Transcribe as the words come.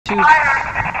dude.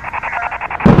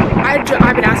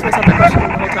 I've been asking myself that question the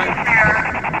whole time.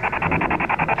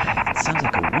 It sounds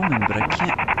like a woman, but I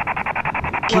can't.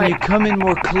 Can What? you come in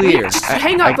more clear? Just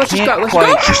hang up. Let's just go. Let's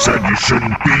quite... go. She said you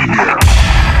shouldn't be here.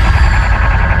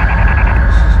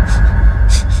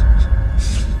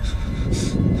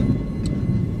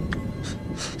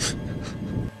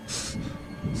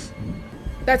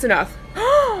 That's enough.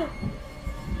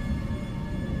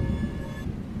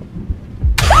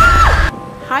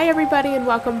 Hi everybody and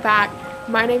welcome back.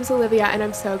 My name's Olivia and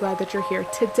I'm so glad that you're here.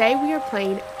 Today we are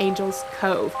playing Angel's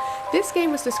Cove. This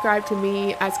game was described to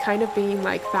me as kind of being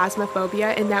like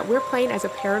Phasmophobia in that we're playing as a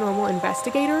paranormal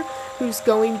investigator who's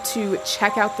going to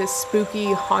check out this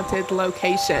spooky haunted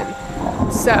location.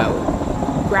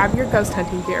 So grab your ghost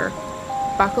hunting gear,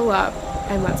 buckle up,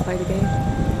 and let's play the game.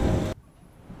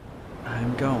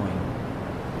 I'm going.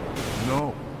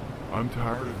 No, I'm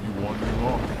tired of you wandering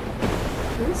off.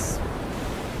 Who's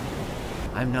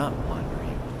I'm not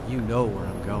wandering. You know where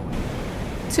I'm going.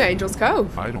 to Angel's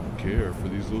Cove? I don't care for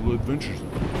these little adventures.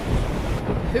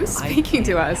 Who's speaking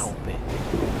to us? Help it.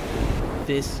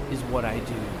 This is what I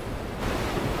do.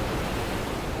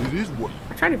 It is what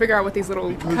I'm trying to figure out what these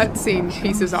little cutscene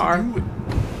pieces are.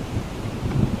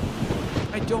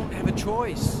 I don't have a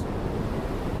choice.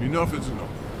 Enough is enough.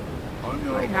 I'm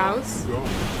not Lighthouse. letting you go.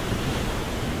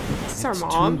 This is our It's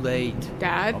mom. too late.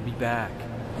 Dad. I'll be back.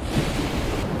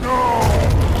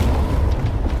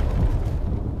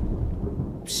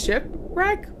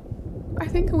 Shipwreck? I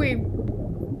think we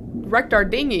wrecked our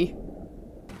dinghy.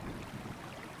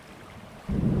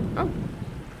 Oh.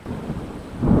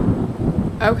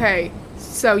 Okay,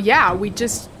 so yeah, we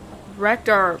just wrecked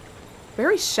our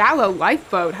very shallow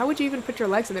lifeboat. How would you even put your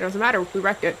legs in there? Doesn't matter. We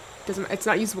wrecked it. It's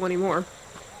not usable anymore.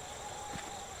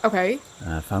 Okay.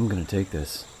 If I'm gonna take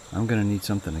this, I'm gonna need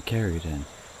something to carry it in.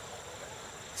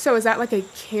 So is that like a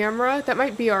camera? That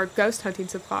might be our ghost hunting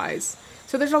supplies.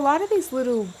 So there's a lot of these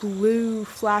little blue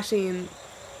flashing,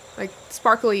 like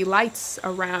sparkly lights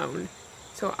around.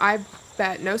 So I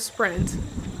bet, no sprint,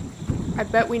 I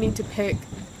bet we need to pick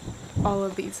all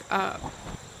of these up.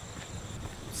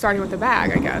 Starting with the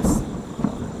bag, I guess.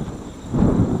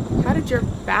 How did your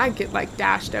bag get like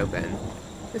dashed open?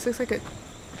 This looks like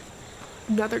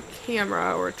another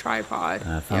camera or a tripod.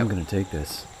 If I'm gonna take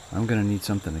this, I'm gonna need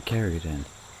something to carry it in.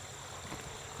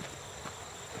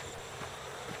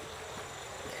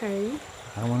 Okay.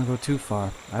 I don't want to go too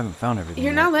far. I haven't found everything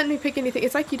You're yet. not letting me pick anything.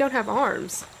 It's like you don't have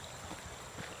arms.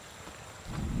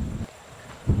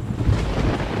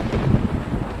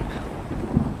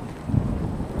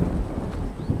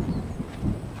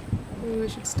 Maybe we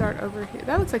should start over here.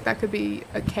 That looks like that could be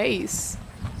a case.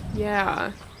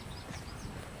 Yeah.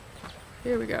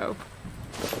 Here we go.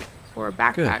 Or a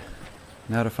backpack. Good.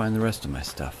 Now to find the rest of my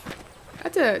stuff.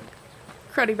 That's a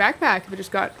cruddy backpack if it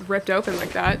just got ripped open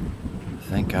like that.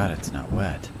 Thank God it's not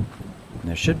wet. And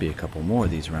there should be a couple more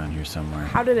of these around here somewhere.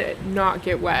 How did it not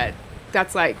get wet?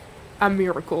 That's like a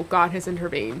miracle. God has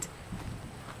intervened.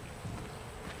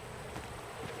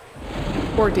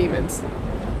 Or demons.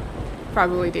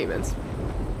 Probably demons.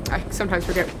 I sometimes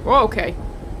forget. Oh, okay.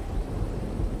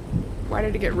 Why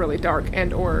did it get really dark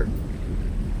and or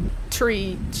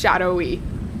tree shadowy?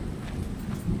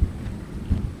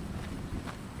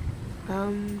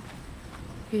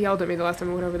 He yelled at me the last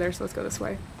time I went over there, so let's go this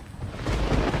way.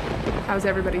 How's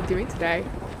everybody doing today?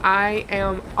 I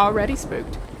am already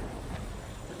spooked.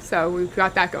 So we've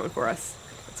got that going for us.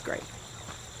 That's great.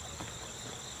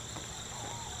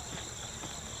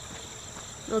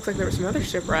 It looks like there was some other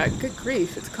shipwreck. Good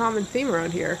grief, it's a common theme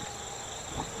around here.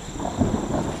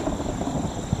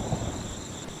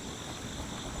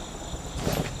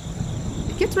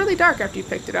 It gets really dark after you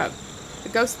picked it up. The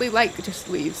ghostly light just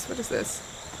leaves. What is this?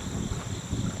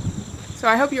 So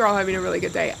I hope you're all having a really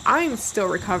good day. I'm still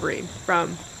recovering from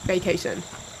vacation.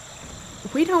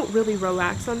 We don't really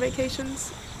relax on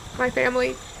vacations, my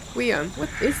family. We, what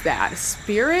is that? A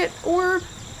spirit orb?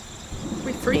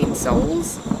 We freeing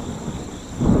souls?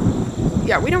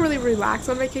 Yeah, we don't really relax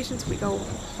on vacations. We go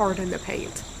hard in the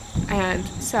paint. And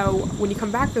so when you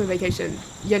come back from the vacation,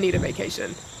 you need a vacation.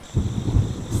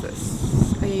 What's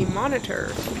this? A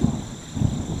monitor.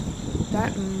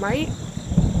 That might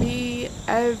be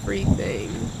everything.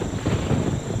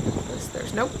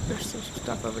 Nope, there's some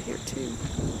stuff over here too.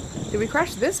 Did we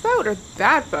crash this boat or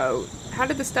that boat? How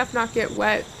did the stuff not get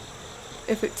wet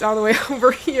if it's all the way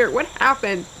over here? What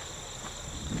happened?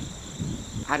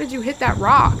 How did you hit that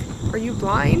rock? Are you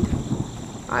blind?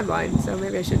 I'm blind, so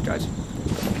maybe I should judge.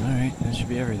 Alright, that should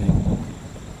be everything.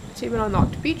 Achievement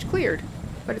unlocked. Beach cleared.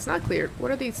 But it's not cleared.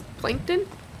 What are these? Plankton?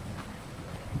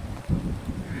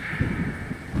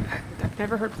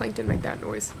 Never heard plankton make that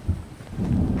noise.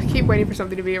 I keep waiting for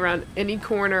something to be around any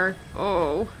corner.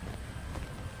 Oh.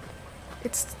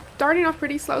 It's starting off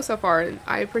pretty slow so far, and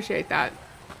I appreciate that.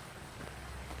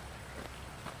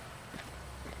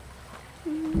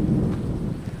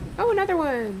 Oh, another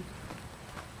one.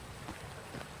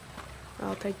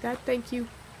 I'll take that, thank you.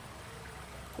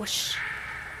 Whoosh.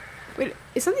 Wait,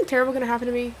 is something terrible gonna happen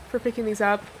to me for picking these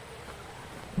up?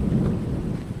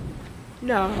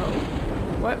 No.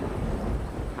 What?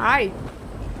 Hi.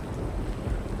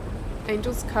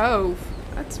 Angel's Cove.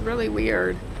 That's really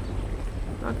weird.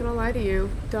 Not gonna lie to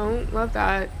you. Don't love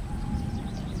that.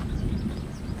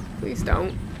 Please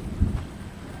don't.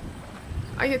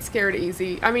 I get scared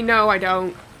easy. I mean, no, I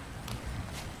don't.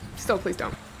 Still, please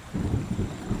don't.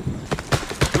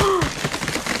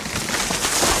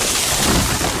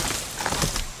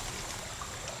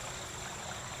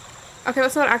 Okay,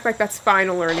 let's not act like that's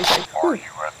final or anything. Are you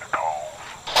at the cove?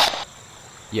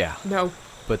 Yeah, No.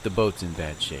 but the boat's in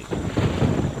bad shape.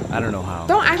 I don't know how.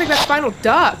 Don't act like that's final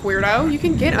duck, weirdo. You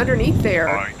can get underneath there.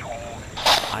 I told you.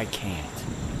 I can't.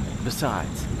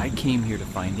 Besides, I came here to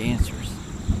find answers.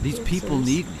 These people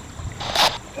Answers. need me.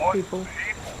 What People. people?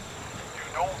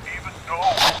 You don't even know.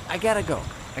 I gotta go.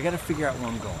 I gotta figure out where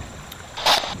I'm going.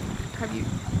 Have you...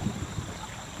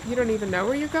 You don't even know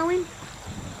where you're going?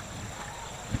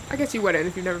 I guess you wouldn't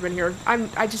if you've never been here.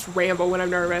 I just ramble when I'm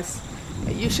nervous.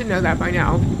 You should know that by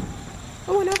now.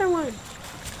 Oh, another one.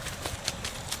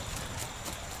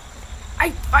 I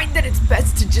find that it's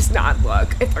best to just not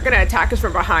look. If they're gonna attack us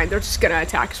from behind, they're just gonna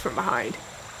attack us from behind.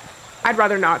 I'd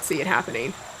rather not see it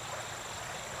happening.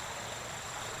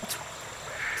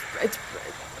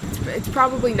 It's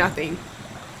probably nothing.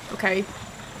 Okay?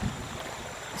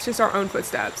 It's just our own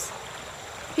footsteps.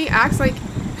 He acts like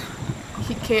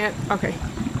he can't... Okay.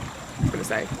 I was gonna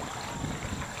say.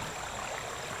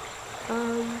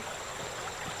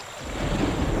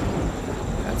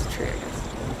 That's a tree, I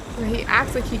guess. He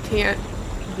acts like he can't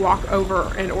walk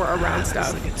over and or around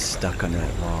stuff. Like it's stuck under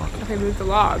that log. Okay, move the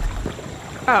log.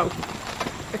 Oh.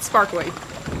 It's sparkly.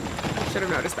 Should have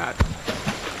noticed that.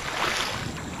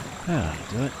 Yeah,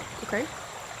 do it. Okay.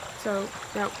 So,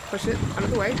 now push it out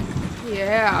of the way.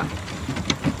 Yeah.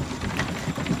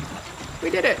 We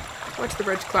did it. Watch the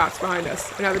bridge collapse behind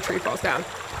us. And now the tree falls down.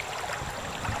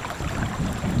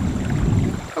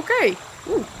 Okay.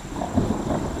 Ooh.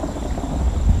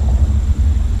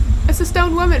 It's the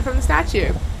stone woman from the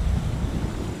statue.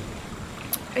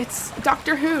 It's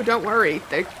Doctor Who, don't worry.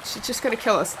 She's just gonna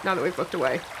kill us now that we've looked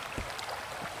away.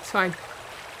 It's fine.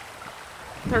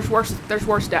 There's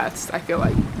worse deaths, I feel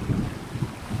like.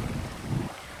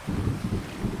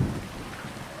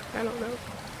 I don't know.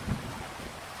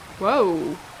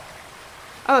 Whoa.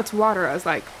 Oh, it's water. I was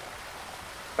like,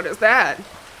 what is that?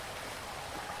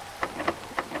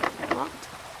 Locked.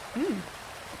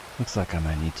 Looks like I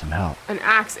might need some help. An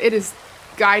axe. It is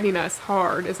guiding us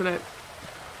hard, isn't it?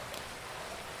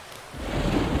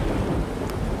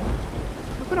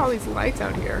 Look at all these lights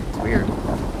out here. It's weird.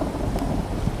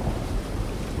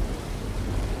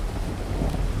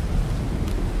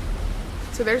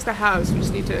 So there's the house. We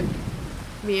just need to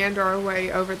meander our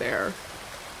way over there.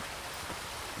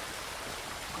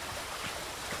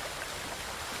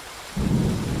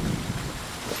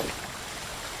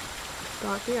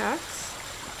 Got the axe.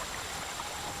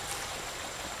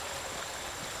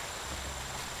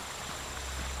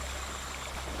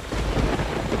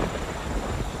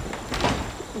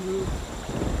 Ooh.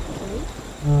 Okay.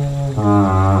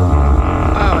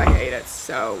 Oh, I hate it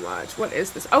so much. What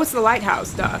is this? Oh, it's the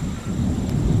lighthouse. Duh.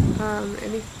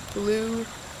 Any blue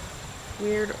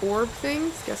weird orb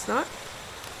things? Guess not.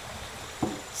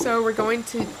 So we're going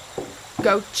to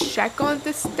go check on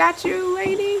this statue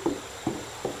lady.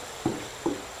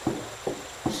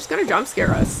 She's gonna jump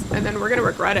scare us, and then we're gonna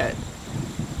regret it.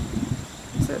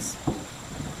 What's this?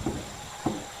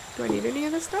 Do I need any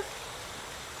of this stuff?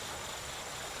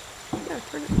 Yeah,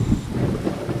 turn it.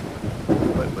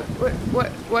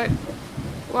 What?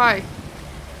 Why?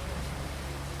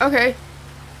 Okay.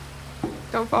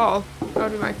 Don't fall. That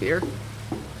would be my fear.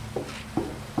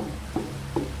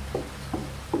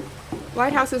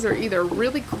 Lighthouses are either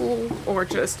really cool or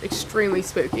just extremely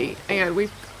spooky. And we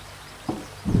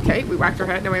whacked our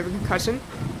head. Now we have a concussion.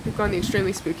 We've gone the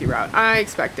extremely spooky route. I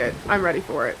expect it. I'm ready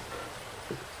for it.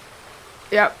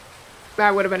 Yep.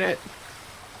 That would have been it.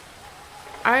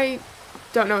 I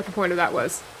don't know what the point of that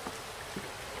was.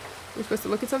 We're supposed to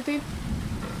look at something?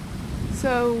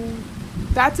 So,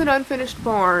 that's an unfinished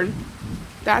barn.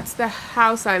 That's the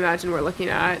house I imagine we're looking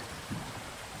at.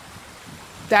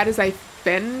 That is a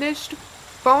finished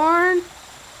barn?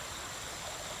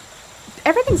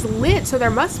 everything's lit, so there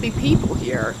must be people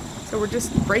here. So we're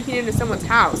just breaking into someone's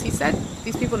house. He said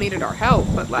these people needed our help,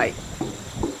 but like...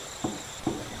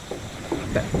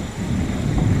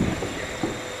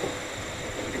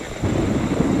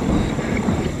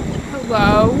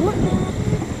 Hello?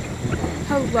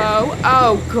 Hello?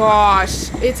 Oh gosh,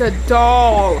 it's a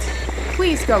doll.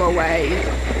 Please go away.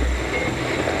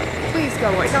 Please go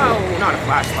away. No, not a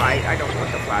flashlight. I don't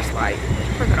want the flashlight.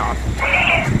 Turn it off.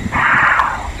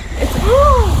 It's...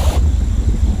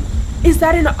 Is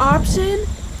that an option?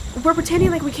 We're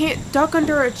pretending like we can't duck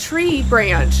under a tree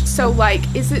branch. So like,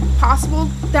 is it possible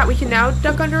that we can now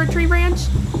duck under a tree branch?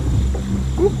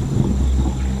 Ooh.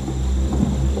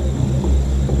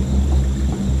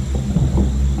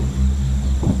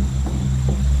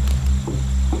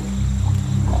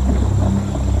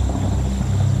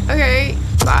 Okay,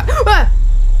 bye. Ah!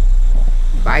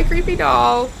 Bye, creepy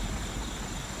doll.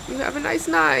 You have a nice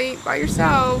night by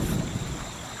yourself.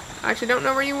 I actually don't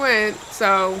know where you went,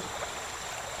 so...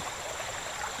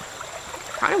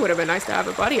 Kind of would have been nice to have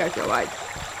a buddy, I feel like.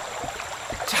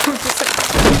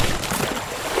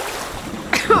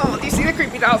 Oh, do you see the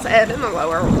creepy doll's head in the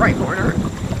lower right corner?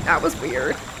 That was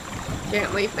weird.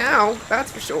 Can't leave now,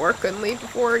 that's for sure. Couldn't leave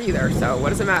before either, so what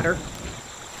does it matter?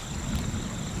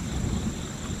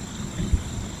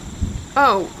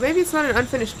 Oh, maybe it's not an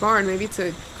unfinished barn. Maybe it's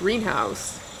a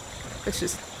greenhouse. It's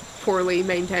just poorly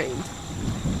maintained.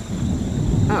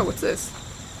 Oh, what's this?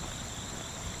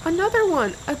 Another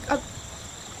one! A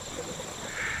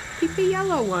pee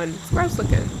yellow one. It's gross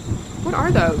looking. What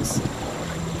are those?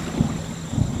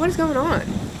 What is going on?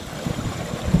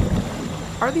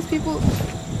 Are these people...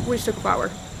 We just took a flower.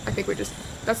 I think we just...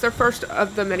 That's their first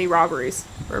of the many robberies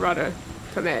we're about to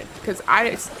commit. Because I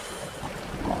just...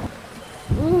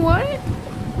 What?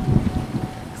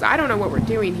 Because I don't know what we're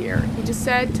doing here. He just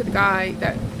said to the guy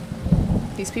that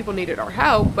these people needed our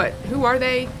help, but who are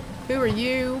they? Who are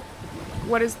you?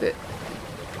 What is the...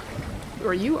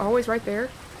 Are you always right there?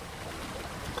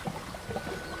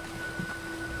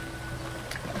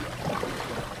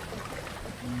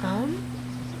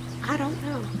 I don't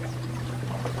know.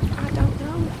 I don't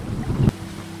know.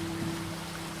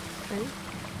 Okay.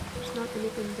 There's not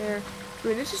anything there. I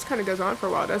mean, it just kind of goes on for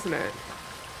a while, doesn't it?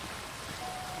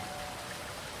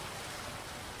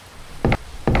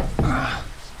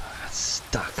 That's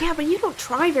stuck. Yeah, but you don't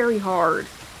try very hard.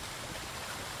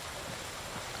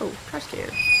 Oh, trash can.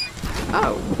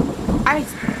 Oh.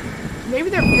 Maybe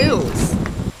they're pills.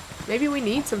 Maybe we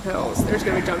need some pills. There's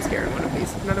gonna be a jump scare in one of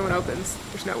these. Another one opens.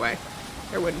 There's no way.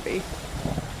 There wouldn't be.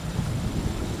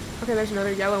 Okay, there's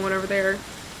another yellow one over there.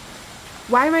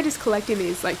 Why am I just collecting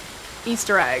these, like,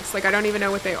 Easter eggs? Like, I don't even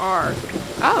know what they are.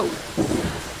 Oh!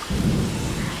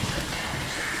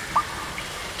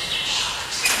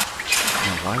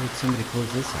 Now, why would somebody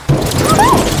close this out?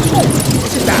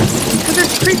 It's just bats. Because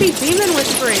there's creepy demon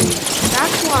whispering.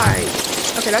 That's why.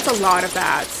 Okay, that's a lot of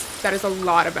bats. That is a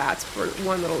lot of bats for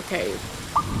one little cave.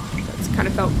 That's kind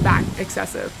of felt that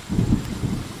excessive.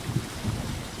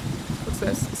 What's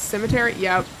this? A cemetery?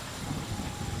 Yep.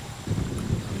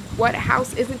 What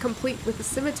house isn't complete with a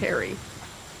cemetery?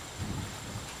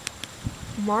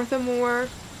 Martha Moore,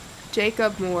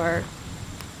 Jacob Moore,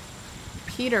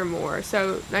 Peter Moore.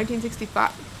 So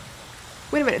 1965.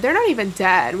 Wait a minute, they're not even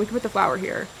dead. We can put the flower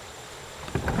here.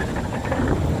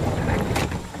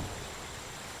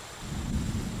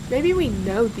 Maybe we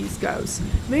know these ghosts.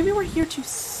 Maybe we're here to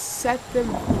set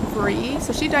them free.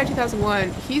 So she died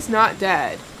 2001. He's not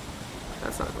dead.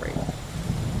 That's not great.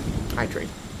 Hi, tree.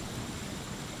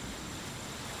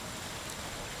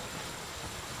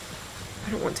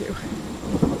 I don't want to.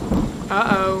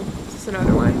 Uh-oh. Is this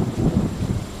another one?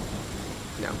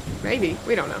 No. Maybe.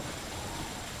 We don't know.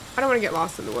 I don't want to get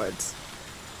lost in the woods.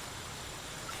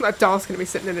 That doll's going to be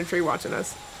sitting in a tree watching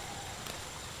us.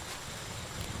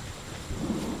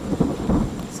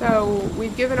 So,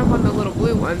 we've given up on the little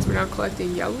blue ones. We're now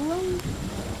collecting yellow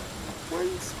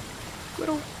ones.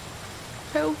 Little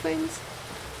pill things.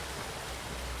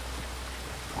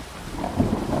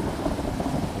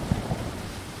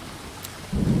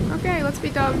 Okay, let's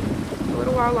be dumb a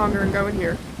little while longer and go in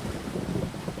here.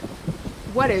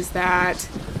 What is that?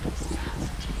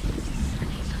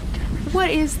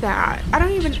 What is that? I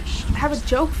don't even have a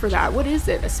joke for that. What is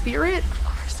it? A spirit?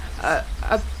 A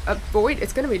void?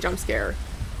 It's gonna be a jump scare.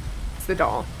 It's the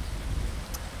doll.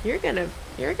 You're gonna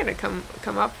come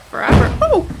up forever.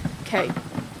 Oh! Okay.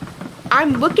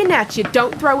 I'm looking at you.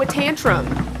 Don't throw a tantrum.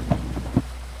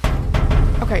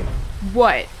 Okay.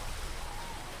 What?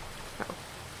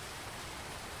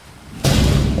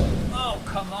 Oh,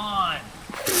 come on.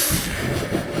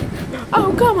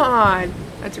 Oh, come on.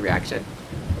 That's a reaction.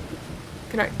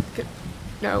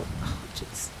 No. Oh,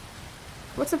 jeez.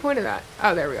 What's the point of that?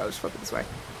 Oh, there we go. Just flip it this way.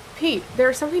 Pete,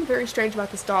 there's something very strange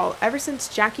about this doll. Ever since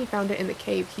Jackie found it in the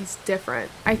cave, he's different.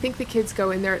 I think the kids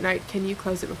go in there at night. Can you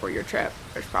close it before your trip?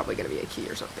 There's probably going to be a key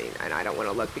or something, and I don't want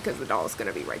to look because the doll is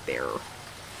going to be right there.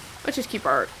 Let's just keep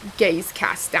our gaze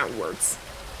cast downwards.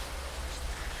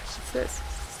 What's this?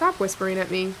 Stop whispering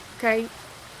at me, okay?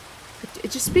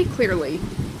 Just speak clearly.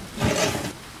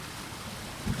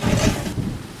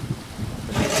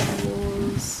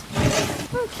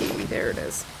 Okay, there it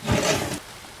is.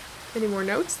 Any more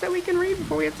notes that we can read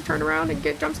before we have to turn around and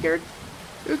get jump scared?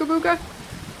 Ooga booga.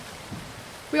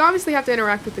 We obviously have to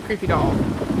interact with the creepy doll.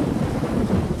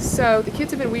 So the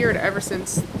kids have been weird ever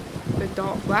since the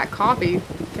doll. Black coffee.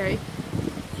 Okay.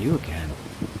 You again.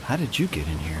 How did you get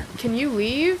in here? Can you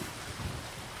leave?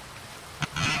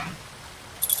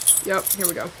 Yep, here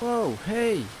we go. Whoa,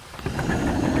 hey.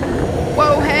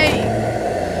 Whoa, hey!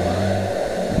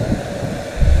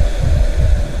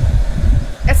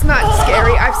 It's not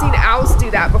scary. I've seen owls do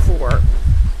that before.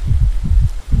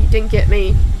 You didn't get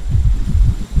me.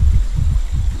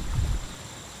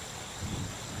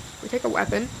 We take a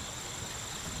weapon.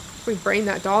 If we brain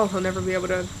that doll, he'll never be able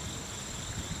to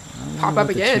pop up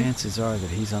again. The chances are that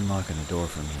he's unlocking a door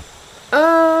for me.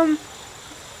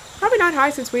 Probably not high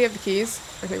since we have the keys.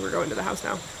 I think we're going to the house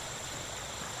now.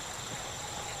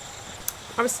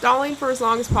 I was stalling for as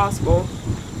long as possible.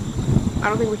 I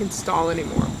don't think we can stall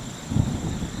anymore.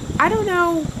 I don't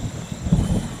know.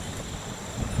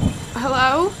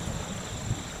 Hello?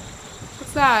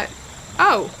 What's that?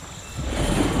 Oh.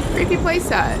 Creepy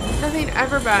playset. Nothing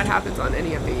ever bad happens on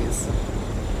any of these.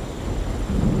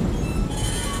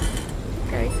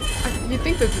 Okay. You'd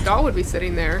think that the doll would be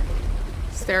sitting there,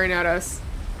 staring at us.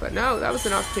 But no, that was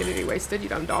an opportunity wasted, you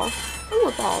dumb doll.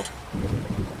 Oh, a ball.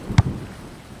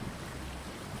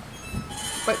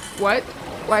 But what?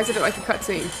 Why is it like a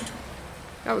cutscene?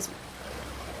 That was...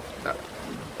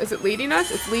 Is it leading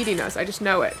us? It's leading us. I just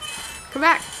know it. Come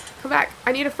back. Come back.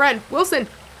 I need a friend. Wilson.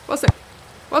 Wilson.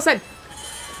 Wilson.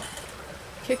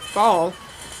 Kick ball.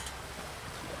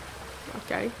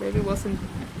 Okay. Maybe Wilson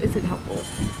isn't helpful.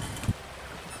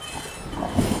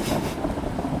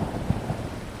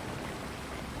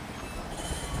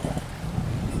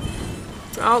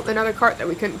 Oh, another cart that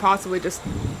we couldn't possibly just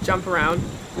jump around.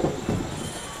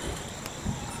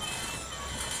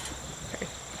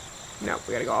 No,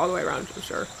 we gotta go all the way around, I'm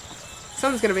sure.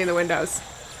 Something's gonna be in the windows.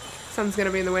 Something's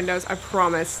gonna be in the windows, I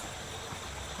promise.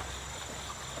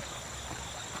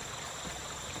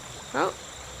 Oh.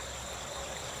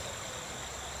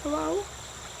 Hello?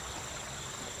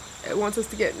 It wants us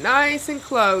to get nice and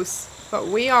close, but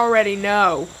we already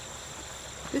know.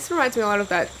 This reminds me a lot of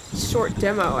that short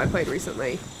demo I played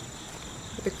recently.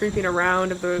 With the creeping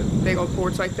around of the big old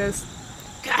porch like this.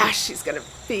 Gosh, she's gonna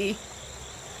be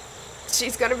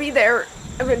there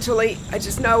eventually. I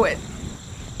just know it.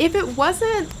 If it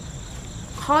wasn't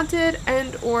haunted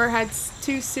and or had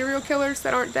two serial killers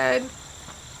that aren't dead.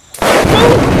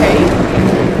 Okay.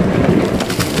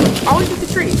 Always with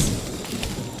the trees.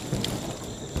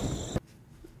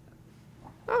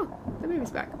 Oh, the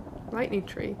baby's back. Lightning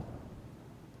tree.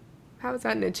 How is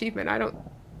that an achievement? I don't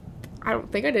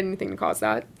think I did anything to cause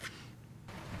that.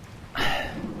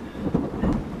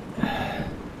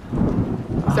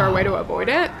 Is there a way to avoid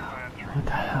it? What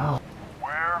the hell?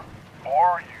 Where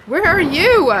are you? Where are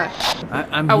you?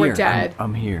 I'm oh, here. We're dead.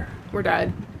 I'm here. We're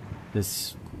dead.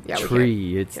 This Yeah,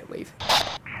 tree, we it's... can't leave.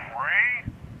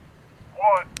 Tree?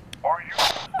 What are you?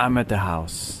 I'm at the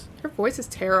house. Your voice is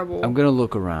terrible. I'm gonna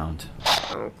look around.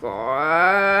 Oh,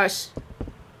 gosh.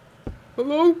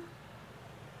 Hello?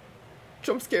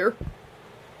 Jump scare.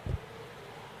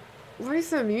 Why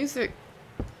is the music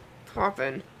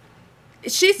popping?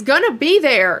 She's gonna be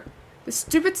there. The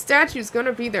stupid statue's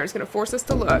gonna be there. It's gonna force us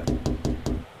to look.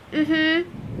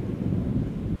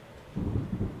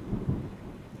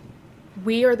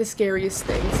 We are the scariest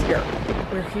things here.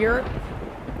 We're here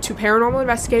to paranormal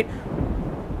investigate.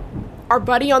 Our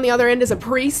buddy on the other end is a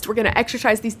priest. We're gonna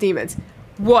exorcise these demons.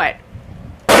 What?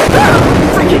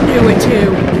 Freaking knew it too.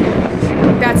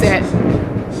 That's it.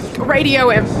 Radio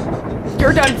him.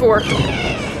 You're done for.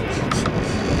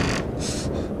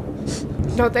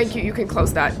 No, thank you. You can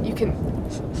close that. You can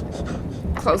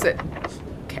close it.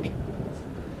 Okay.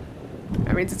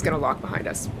 That means it's gonna lock behind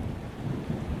us.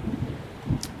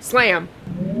 Slam.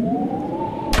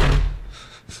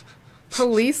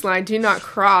 Police line, do not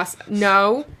cross.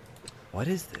 No. What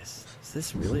is this? Is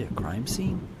this really a crime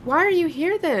scene? Why are you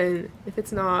here then, if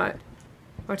it's not?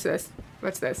 Watch this.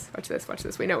 Watch this. Watch this. Watch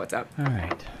this. We know what's up.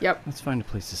 Alright. Yep. Let's find a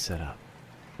place to set up.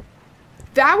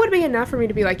 That would be enough for me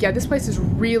to be like, yeah, this place is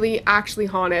really actually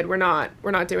haunted. We're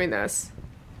not doing this.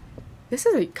 This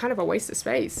is kind of a waste of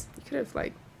space. You could have,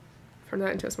 like, turned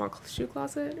that into a small shoe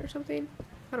closet or something.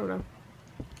 I don't know.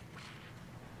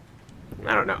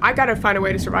 I gotta find a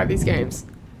way to survive these games.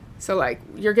 So, like,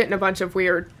 you're getting a bunch of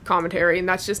weird commentary, and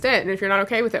that's just it. And if you're not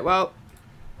okay with it, well...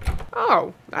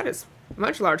 Oh, that is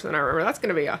much larger than I remember. That's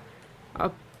gonna be a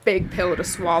big pill to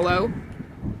swallow.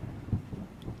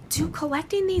 Do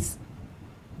collecting these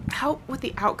help with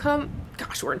the outcome?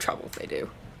 Gosh, we're in trouble if they do.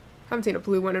 I haven't seen a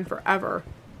blue one in forever.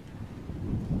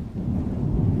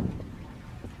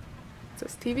 Is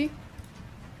this TV?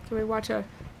 Can we watch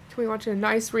a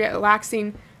nice,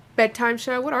 relaxing bedtime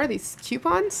show? What are these?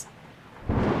 Coupons?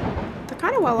 They're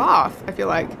kind of well off, I feel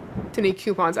like, to need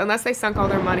coupons. Unless they sunk all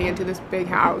their money into this big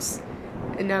house.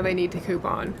 And now they need to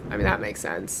coupon. I mean, that makes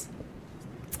sense.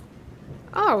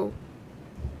 Oh.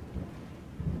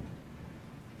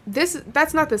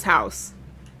 That's not this house.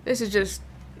 This is just...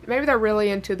 Maybe they're really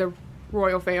into the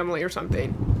royal family or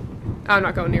something. I'm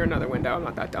not going near another window. I'm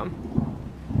not that dumb.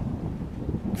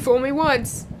 Fool me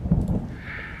once.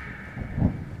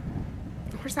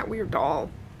 Where's that weird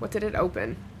doll? What did it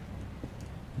open?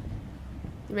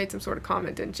 You made some sort of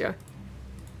comment, didn't you?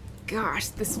 Gosh,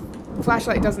 this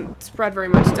flashlight doesn't spread very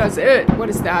much, does it? What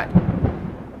is that?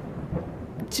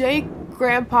 Jake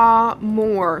Grandpa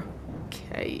Moore.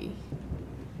 Okay.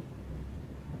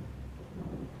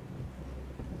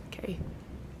 Okay.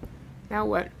 Now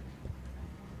what?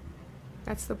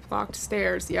 That's the blocked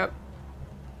stairs, yep.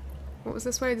 What was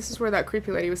this way? This is where that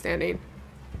creepy lady was standing.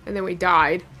 And then we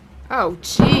died. Oh,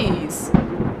 jeez.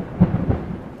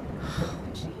 Oh,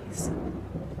 jeez.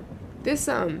 This,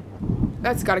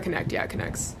 that's gotta connect. Yeah, it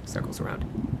connects. Circles around.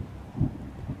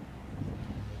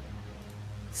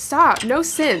 Stop. No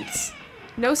synths.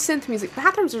 No synth music.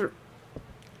 Bathrooms are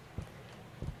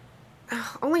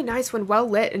only nice when well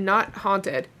lit and not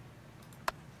haunted.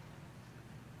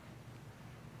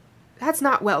 That's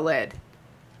not well lit.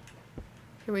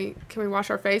 Can we wash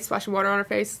our face? Splash some water on our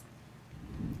face?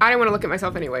 I don't want to look at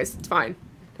myself anyways. It's fine. Do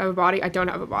I have a body? I don't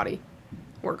have a body.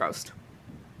 Or a ghost.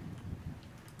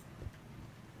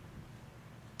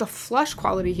 The flush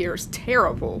quality here is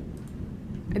terrible.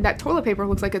 And that toilet paper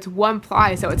looks like it's one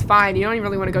ply, so it's fine. You don't even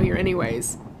really want to go here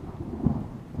anyways.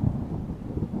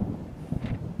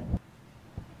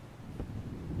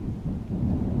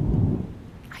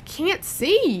 I can't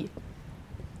see.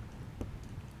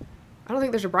 I don't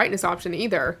think there's a brightness option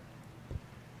either.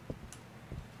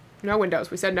 No windows.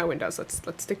 We said no windows. Let's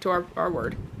stick to our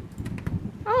word.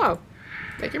 Oh.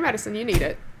 Take your medicine. You need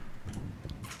it.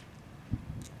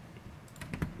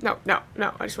 No.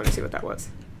 I just want to see what that was.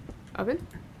 Oven?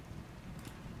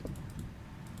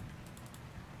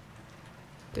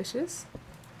 Dishes?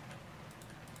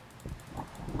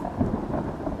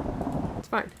 It's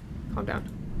fine. Calm down.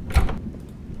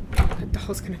 That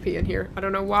doll's gonna be in here. I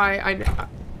don't know why.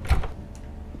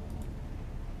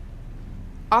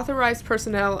 Authorized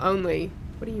personnel only.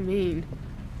 What do you mean?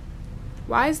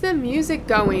 Why is the music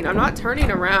going? I'm not turning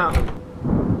around.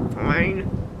 Fine.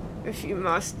 If you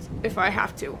must. If I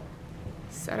have to.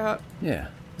 Set up. Yeah,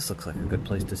 this looks like a good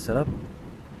place to set up.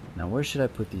 Now where should I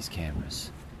put these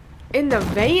cameras? In the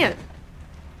van.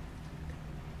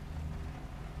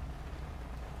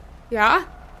 Yeah?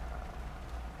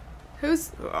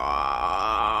 Who's...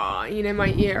 Oh, in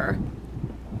my ear.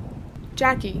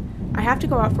 Jackie, I have to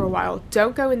go out for a while.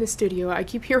 Don't go in the studio. I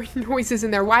keep hearing noises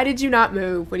in there. Why did you not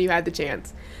move when you had the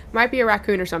chance? Might be a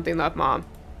raccoon or something, love, Mom.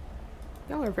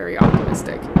 Y'all are very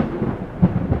optimistic.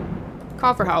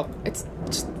 Call for help. It's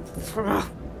just...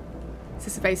 Is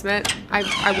this a basement?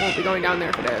 I won't be going down there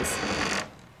if it is.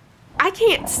 I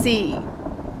can't see.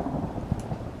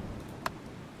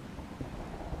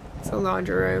 It's a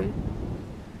laundry room.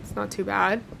 It's not too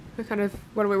bad.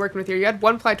 What are we working with here? You had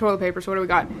one ply toilet paper, so what do we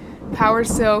got? Power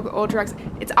Silk, Ultrax.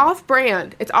 It's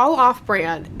off-brand. It's all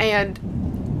off-brand.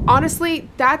 And honestly,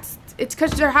 it's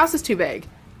because their house is too big.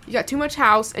 You got too much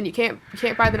house, and you can't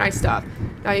buy the nice stuff.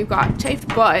 Now you've got chafed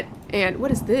butt, and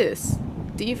what is this?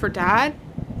 D for dad?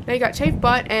 Now you got chafed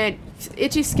butt and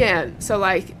itchy skin. So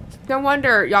like, no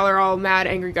wonder y'all are all mad,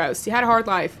 angry ghosts. You had a hard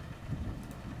life.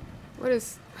 What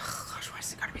is... Oh, gosh, why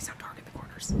does it gotta be so dark in the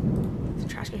corners? It's a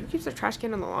trash can. Who keeps their trash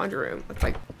can in the laundry room? It's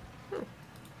like...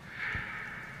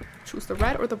 Choose the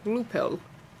red or the blue pill.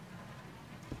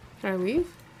 Can I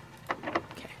leave?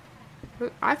 Okay.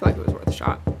 I feel like it was worth a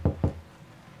shot.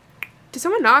 Did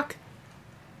someone knock?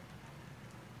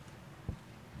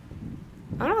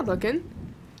 I'm not looking.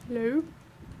 Hello?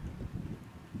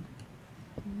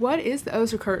 What is the... Oh,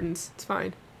 those are curtains. It's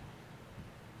fine.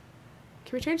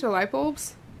 Can we change the light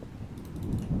bulbs?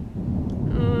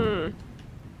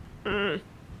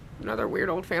 Another weird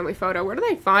old family photo. Where do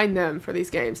they find them for these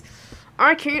games?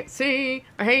 I can't see.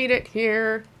 I hate it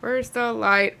here. Where's the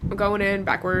light? I'm going in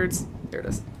backwards. There it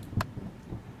is.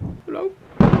 Hello?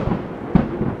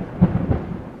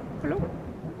 Hello?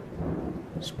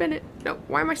 Spin it. No,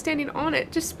 why am I standing on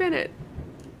it? Just spin it.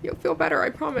 You'll feel better, I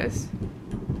promise.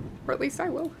 Or at least I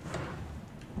will.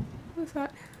 What's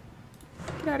that?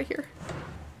 Get out of here.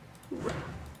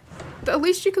 The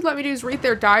least you could let me do is read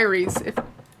their diaries. If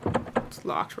it's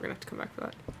locked, we're gonna have to come back for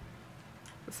that.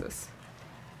 What's this?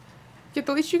 Yeah,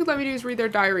 the least you could let me do is read their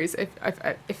diaries. If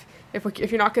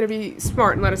you're not gonna be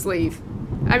smart and let us leave.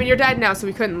 I mean, you're dead now, so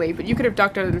we couldn't leave. But you could have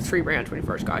ducked under the tree branch when you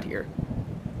first got here.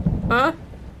 Huh?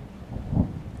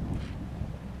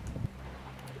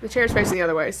 The chair's facing the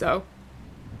other way, so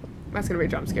that's gonna be a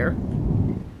jump scare.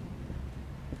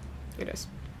 It is.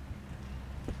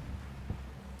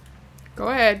 Go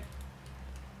ahead.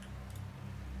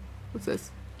 What's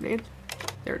this? Name?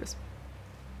 There it is.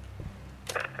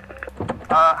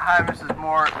 Hi, Mrs.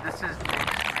 Moore. This is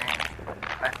Jake's Green.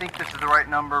 I think this is the right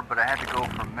number, but I had to go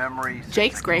from memory.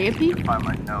 Jake's Grampy? To find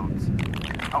my notes.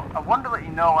 I wanted to let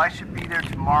you know I should be there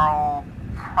tomorrow,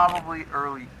 probably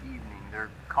early evening. They're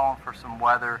calling for some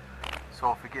weather,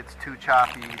 so if it gets too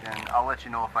choppy, then I'll let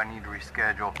you know if I need to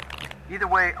reschedule. Either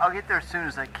way, I'll get there as soon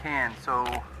as I can, so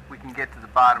we can get to the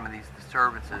bottom of these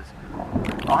disturbances.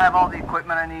 I'll have all the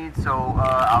equipment I need, so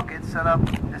I'll get set up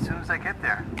as soon as I get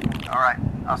there. Alright,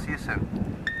 I'll see you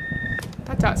soon.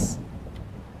 That's us.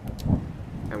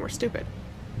 And we're stupid.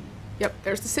 Yep,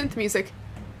 there's the synth music.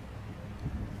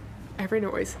 Every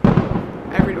noise.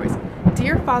 Every noise.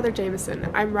 Dear Father Jameson,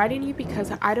 I'm writing you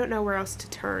because I don't know where else to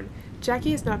turn.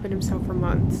 Jackie has not been himself for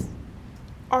months.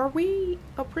 Are we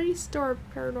a priest or a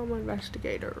paranormal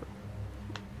investigator?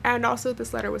 And also,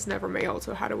 this letter was never mailed,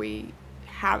 so how do we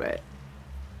have it?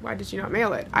 Why did you not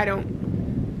mail it?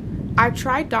 I've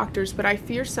tried doctors, but I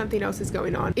fear something else is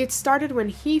going on. It started when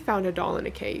he found a doll in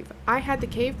a cave. I had the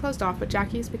cave closed off, but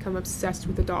Jackie has become obsessed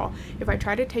with the doll. If I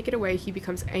try to take it away, he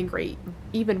becomes angry,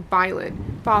 even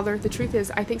violent. Father, the truth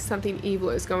is, I think something evil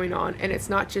is going on, and it's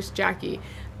not just Jackie.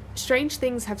 Strange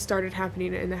things have started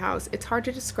happening in the house. It's hard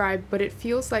to describe, but it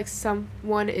feels like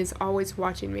someone is always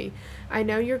watching me. I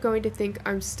know you're going to think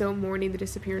I'm still mourning the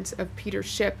disappearance of Peter's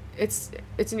ship. It's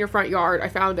in your front yard. I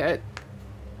found it.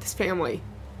 This family.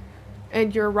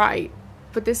 And you're right.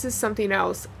 But this is something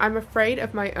else. I'm afraid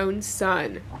of my own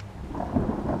son.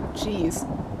 Jeez.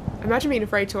 Imagine being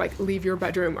afraid to, like, leave your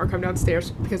bedroom or come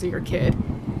downstairs because of your kid.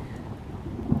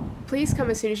 Please come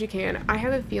as soon as you can. I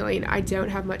have a feeling I don't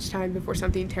have much time before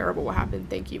something terrible will happen.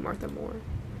 Thank you, Martha Moore.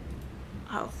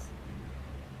 Oh.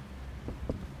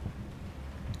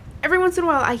 Every once in a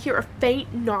while, I hear a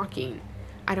faint knocking.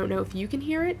 I don't know if you can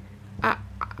hear it.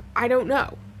 I don't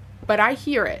know. But I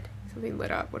hear it. Something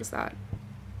lit up. What is that?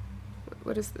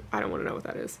 What is I don't want to know what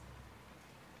that is.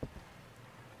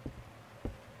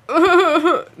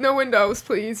 No windows,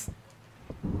 please.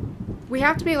 We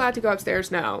have to be allowed to go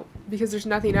upstairs now, because there's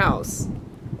nothing else.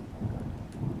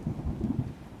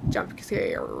 Jump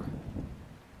scare.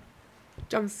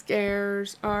 Jump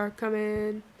scares are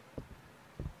coming.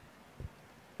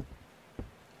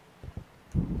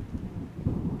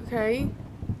 Okay.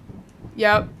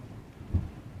 Yep.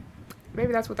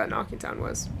 Maybe that's what that knocking sound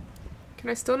was. Can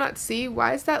I still not see?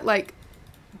 Why is that, like,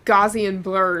 Gaussian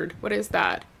blurred? What is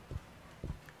that?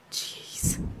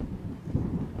 Jeez.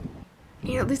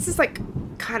 You know, this is, like,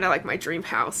 kind of like my dream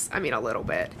house. I mean, a little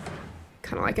bit.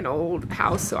 Kind of like an old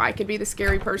house, so I could be the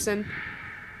scary person.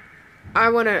 I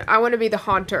wanna be the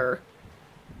haunter.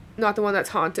 Not the one that's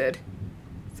haunted.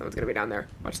 Someone's gonna be down there.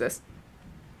 Watch this.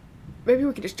 Maybe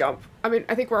we can just jump. I mean,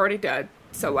 I think we're already dead.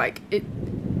 So, like, it...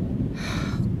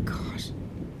 Gosh.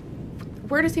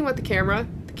 Where does he want the camera?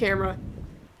 The camera.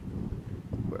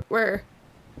 Where?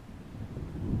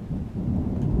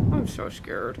 I'm so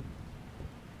scared.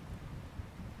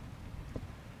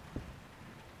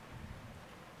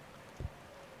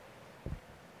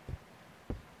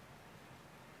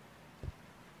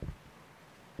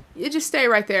 You just stay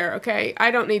right there, okay?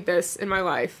 I don't need this in my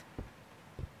life.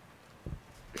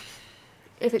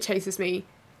 If it chases me.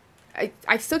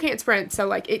 I still can't sprint, so,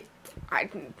 like,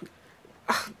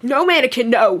 no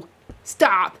mannequin, no!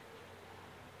 Stop!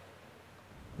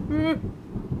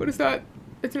 What is that?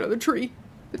 It's another tree.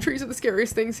 The trees are the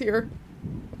scariest things here.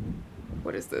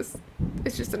 What is this?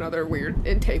 It's just another weird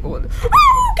end table and...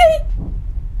 Oh, okay!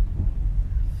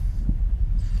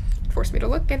 Forced me to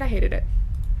look, and I hated it.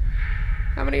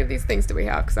 How many of these things do we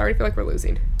have? Because I already feel like we're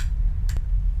losing.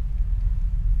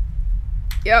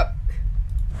 Yep.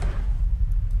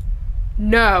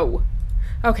 No.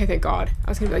 Okay, thank God. I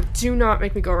was gonna be like, do not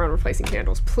make me go around replacing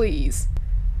candles, please.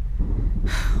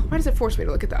 Why does it force me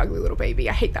to look at the ugly little baby?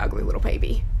 I hate the ugly little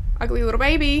baby. Ugly little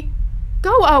baby.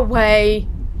 Go away.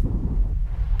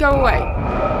 Go away.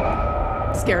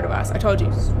 Scared of us. I told you.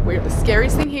 We're the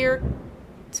scariest thing here.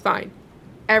 It's fine.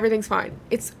 Everything's fine.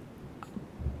 It's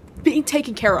being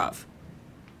taken care of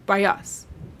by us,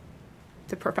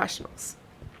 the professionals.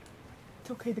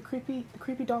 It's okay. The creepy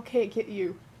doll can't get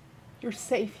you. You're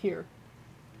safe here.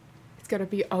 It's gonna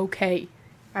be okay.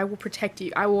 I will protect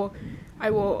you. I will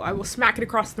smack it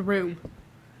across the room.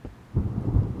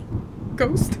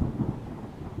 Ghost?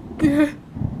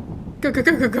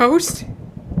 Ghost?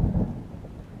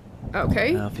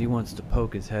 Okay. Now, if he wants to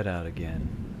poke his head out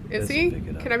again, Is this'll he? pick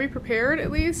it up. Can I be prepared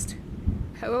at least?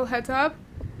 A little heads up?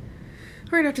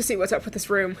 We're gonna have to see what's up with this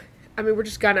room. I mean, we're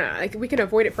just gonna, like, we can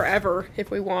avoid it forever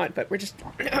if we want, but we're just,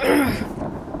 we're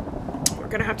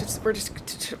gonna have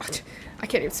to, I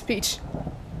can't even speech.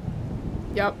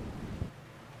 Yep.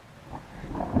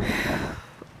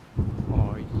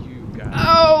 Oh, you guys.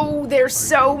 Oh, there's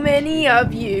so many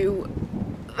of you.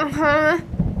 Uh-huh.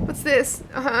 What's this?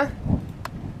 Uh-huh.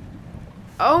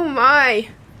 Oh my.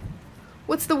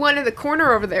 What's the one in the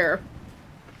corner over there?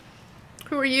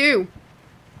 Who are you?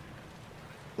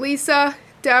 Lisa,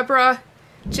 Deborah,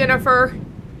 Jennifer,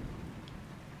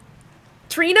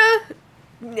 Trina,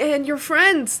 and your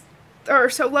friends are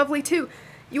so lovely too.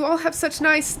 You all have such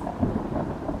nice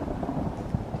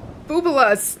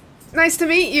boobalas. Nice to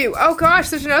meet you. Oh gosh,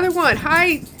 there's another one.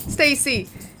 Hi, Stacy.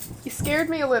 You scared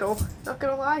me a little. Not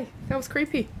gonna lie. That was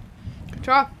creepy. Good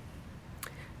job.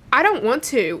 I don't want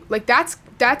to. Like, that's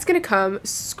gonna come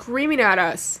screaming at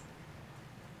us.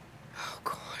 Oh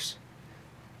gosh.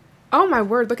 Oh my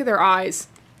word, look at their eyes.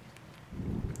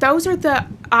 Those are the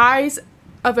eyes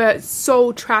of a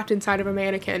soul trapped inside of a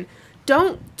mannequin.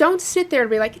 Don't sit there and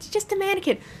be like, it's just a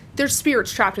mannequin. There's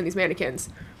spirits trapped in these mannequins.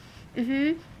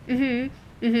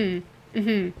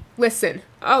 Listen.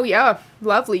 Oh yeah,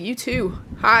 lovely, you too.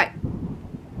 Hi.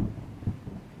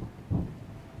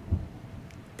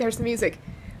 There's the music.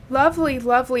 Lovely,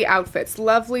 lovely outfits.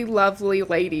 Lovely, lovely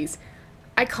ladies.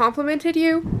 I complimented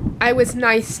you. I was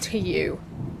nice to you.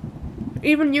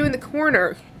 Even you in the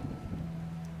corner.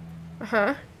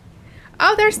 Uh-huh.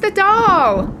 Oh, there's the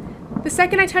doll! The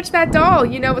second I touch that doll,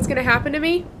 you know what's gonna happen to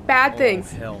me? Bad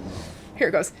things. Oh, hell no. Here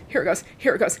it goes. Here it goes.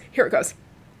 Here it goes. Here it goes.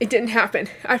 It didn't happen.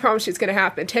 I promise you it's gonna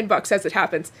happen. $10 says it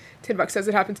happens. $10 says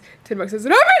it happens. $10 says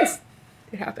it happens!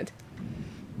 It happened.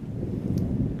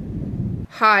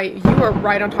 Hi, you are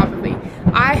right on top of me.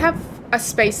 I have a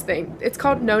space thing. It's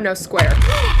called No Square.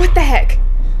 What the heck?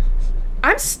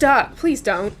 I'm stuck. Please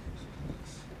don't.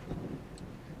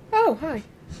 Oh, hi.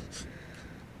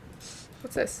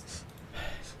 What's this?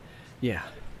 Yeah.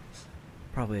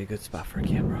 Probably a good spot for a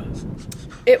camera.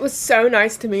 It was so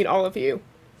nice to meet all of you.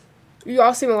 You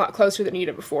all seem a lot closer than you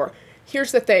did before.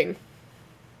 Here's the thing.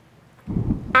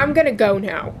 I'm gonna go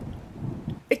now.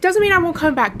 It doesn't mean I won't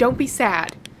come back. Don't be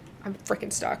sad. I'm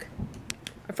freaking stuck.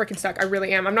 I'm freaking stuck. I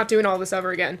really am. I'm not doing all this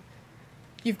over again.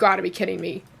 You've got to be kidding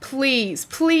me. Please,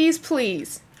 please,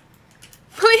 please.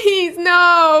 Please,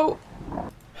 no!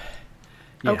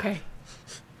 Yeah. Okay.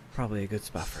 Probably a good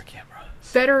spot for a camera.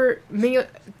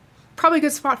 Probably a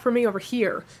good spot for me over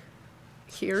here.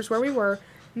 Here's where we were.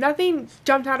 Nothing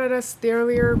jumped out at us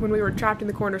earlier when we were trapped in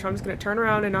the corner, so I'm just going to turn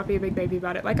around and not be a big baby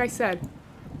about it. Like I said,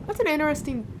 that's an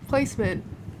interesting placement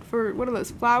for one of those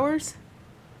flowers.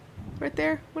 Right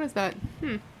there? What is that?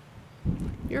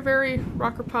 You're very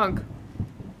rocker punk.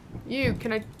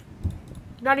 Can I...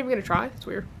 Not even going to try? It's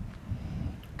weird.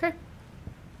 Okay.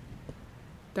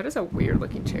 That is a weird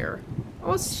looking chair.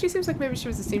 Oh, she seems like maybe she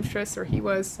was a seamstress, or he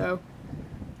was, so...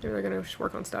 Maybe they're going to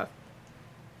work on stuff.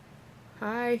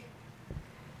 Hi.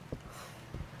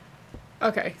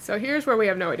 Okay, so here's where we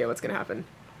have no idea what's going to happen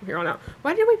from here on out.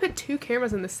 Why did we put 2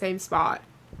 cameras in the same spot?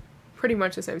 Pretty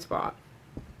much the same spot.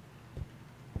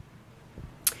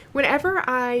 Whenever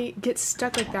I get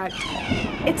stuck like that,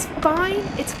 it's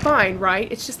fine, right?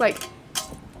 It's just like,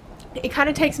 it kind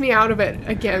of takes me out of it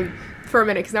again for a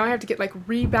minute, because now I have to get like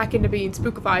back into being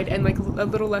spookified and like a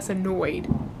little less annoyed.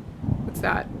 What's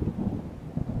that?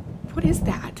 What is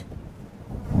that?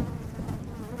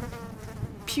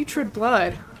 Putrid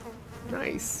blood.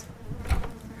 Nice.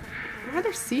 Why are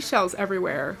there seashells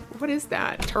everywhere? What is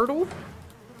that? Turtle?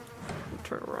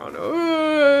 Turn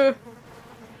around.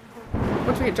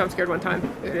 Once we get jump scared one time,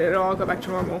 it'll all go back to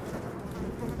normal.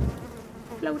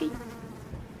 Floaty.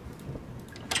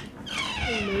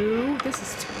 Hello. This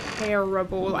is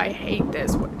terrible. I hate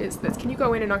this. What is this? Can you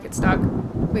go in and not get stuck?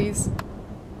 Please.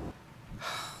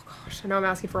 Oh gosh, I know I'm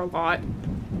asking for a lot.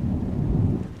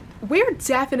 We're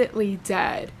definitely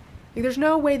dead. Like, there's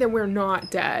no way that we're not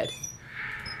dead.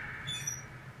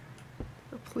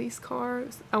 A police car.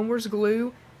 Elmer's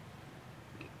glue.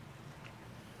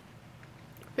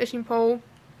 Fishing pole.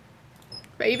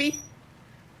 Baby.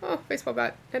 Oh, baseball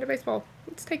bat and a baseball.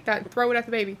 Let's take that and throw it at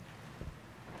the baby.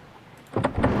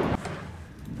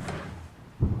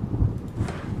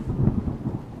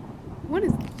 What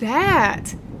is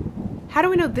that? How do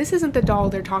we know this isn't the doll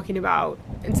they're talking about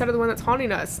instead of the one that's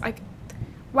haunting us? Like,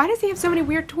 why does he have so many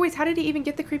weird toys? How did he even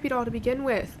get the creepy doll to begin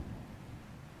with?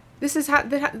 This is how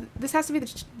this has to be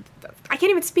the. I can't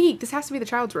even speak. This has to be the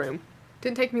child's room.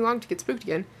 Didn't take me long to get spooked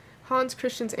again. Hans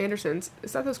Christian Andersen's.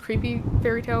 Is that those creepy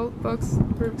fairy tale books?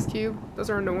 Rubik's Cube. Those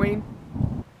are annoying.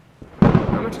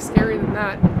 Not much scarier than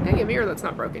that. Hey, a mirror that's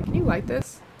not broken. Can you light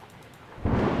this?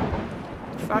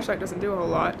 The flashlight doesn't do a whole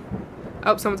lot.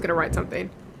 Oh, someone's gonna write something.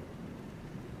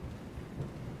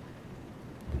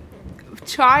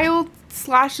 Child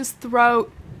slashes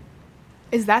throat.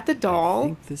 Is that the doll? I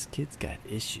think this kid's got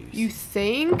issues. You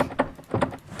think?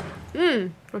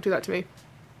 Don't do that to me.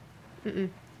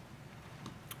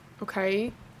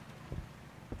 Okay.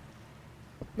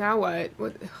 Now what?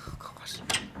 What? Oh, gosh.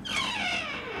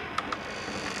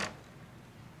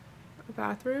 A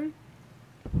bathroom?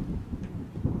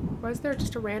 Why is there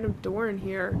just a random door in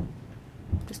here?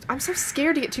 I'm so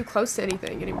scared to get too close to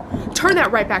anything anymore. Turn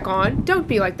that right back on. Don't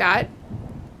be like that.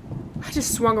 I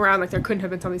just swung around like there couldn't have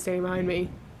been something standing behind me.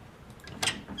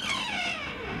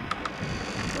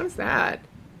 What is that?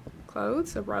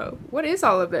 Clothes? A robe? What is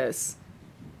all of this?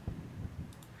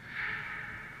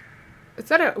 Is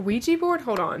that a Ouija board?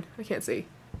 Hold on. I can't see.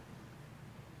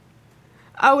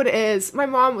 Oh, it is. My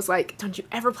mom was like, don't you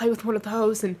ever play with one of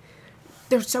those, and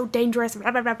they're so dangerous. Blah,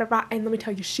 blah, blah, blah, blah. And let me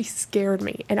tell you, she scared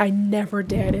me, and I never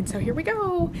did. And so here we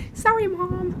go. Sorry,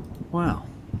 Mom. Well,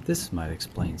 this might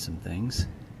explain some things.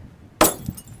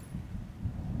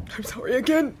 I'm sorry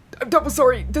again. I'm double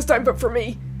sorry this time, but for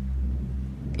me.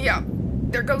 Yeah,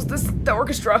 there goes the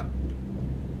orchestra.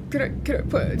 Could I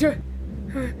put?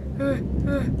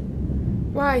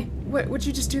 Why? What'd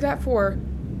you just do that for?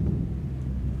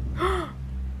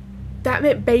 That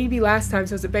meant baby last time,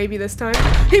 so is it baby this time?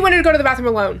 He wanted to go to the bathroom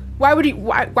alone. Why would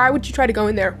you try to go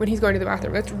in there when he's going to the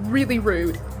bathroom? That's really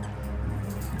rude.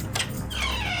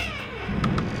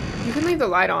 You can leave the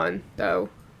light on, though.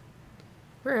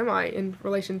 Where am I in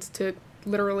relations to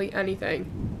literally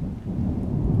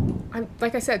anything? I'm,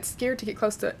 like I said, scared to get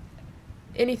close to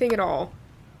anything at all.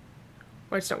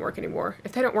 Lights don't work anymore.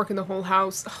 If they don't work in the whole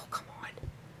house, oh, come on.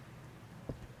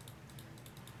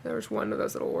 There's one of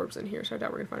those little orbs in here, so I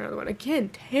doubt we're gonna find another one. Again,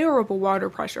 terrible water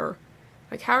pressure.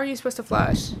 Like, how are you supposed to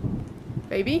flush?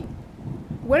 Baby?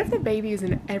 What if the baby is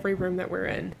in every room that we're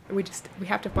in, and we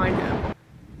have to find him?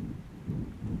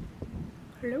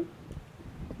 Hello?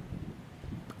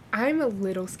 I'm a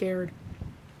little scared.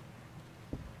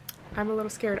 I'm a little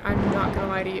scared. I'm not gonna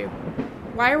lie to you.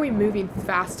 Why are we moving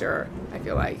faster, I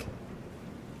feel like?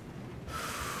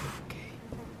 Okay.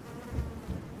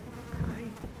 Hi.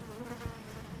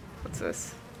 What's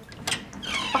this?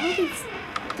 All these...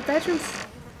 The bedrooms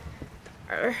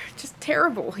are just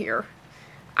terrible here.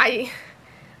 I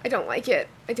don't like it.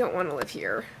 I don't want to live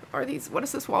here. Are these... What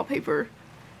is this wallpaper?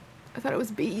 I thought it was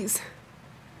bees.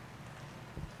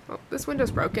 Well, this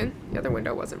window's broken. The other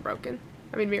window wasn't broken.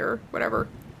 I mean, mirror, whatever.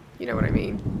 You know what I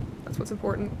mean. That's what's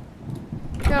important.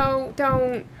 No,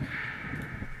 don't.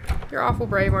 You're awful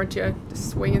brave, aren't you?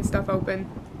 Just swinging stuff open.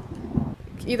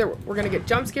 Either we're gonna get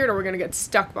jump scared or we're gonna get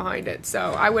stuck behind it.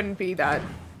 So I wouldn't be that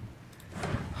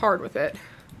hard with it.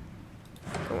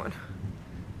 Go on.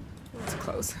 Let's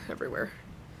close everywhere.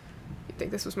 You'd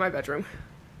think this was my bedroom.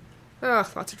 Ugh,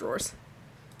 lots of drawers.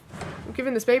 I'm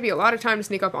giving this baby a lot of time to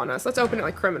sneak up on us. Let's open it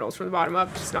like criminals from the bottom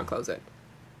up, just not close it.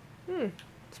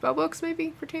 Spell books,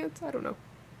 maybe, for chance? I don't know.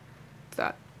 What's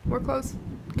that? More clothes?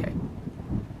 Okay.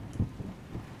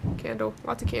 Candle.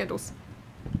 Lots of candles.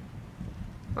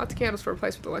 Lots of candles for a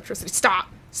place with electricity. Stop!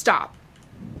 Stop!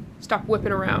 Stop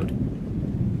whipping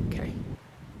around. Okay.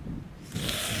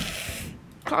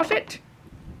 Closet.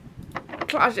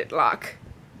 Closet lock.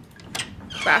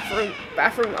 Bathroom.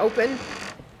 Bathroom open.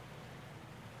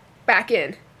 Back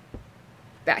in.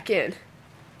 Back in.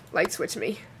 Light switch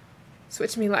me.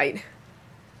 Switch me light.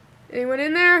 Anyone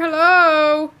in there?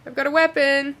 Hello? I've got a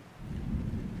weapon.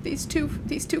 These two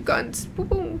guns. Boom,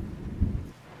 boom.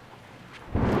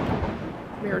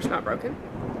 Mirror's not broken.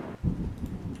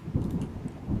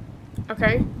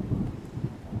 Okay.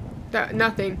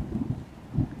 Nothing.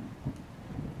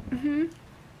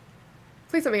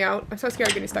 Please let me out. I'm so scared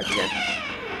of getting stuck again.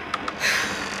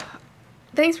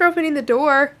 Thanks for opening the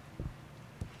door.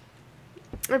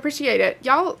 I appreciate it.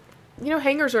 Y'all You know,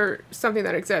 hangers are something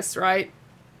that exists, right?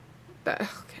 Okay.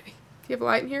 Do you have a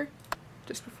light in here?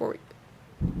 Just before we...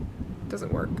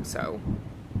 Doesn't work, so...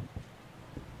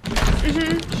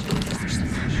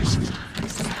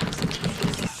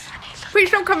 Please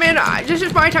don't come in. This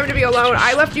is my time to be alone.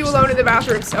 I left you alone in the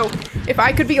bathroom, so if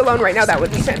I could be alone right now, that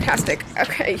would be fantastic.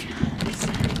 Okay.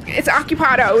 It's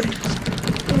occupadoed.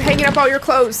 I'm hanging up all your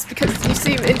clothes because you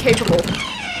seem incapable.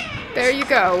 There you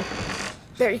go.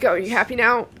 There you go. Are you happy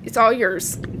now? It's all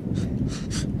yours.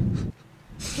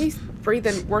 He's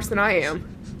breathing worse than I am.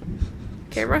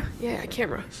 Camera? Yeah,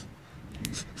 camera.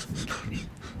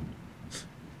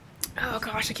 Oh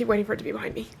gosh, I keep waiting for it to be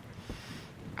behind me.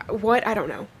 What? I don't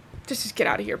know. Just get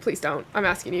out of here. Please don't. I'm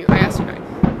asking you. I asked you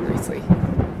nicely.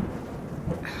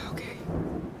 Okay.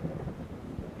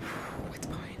 It's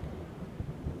fine.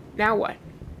 Now what?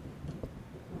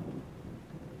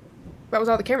 That was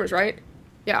all the cameras, right?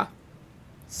 Yeah.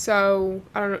 So,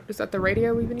 I don't know. Is that the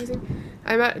radio we've been using?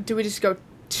 Do we just go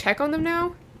check on them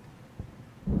now?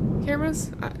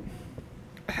 Cameras?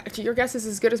 Your guess is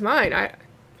as good as mine.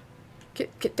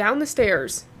 Get down the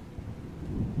stairs.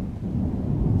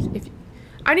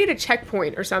 I need a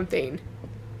checkpoint or something.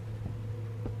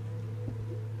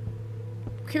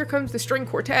 Here comes the string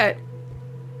quartet.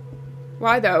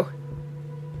 Why though?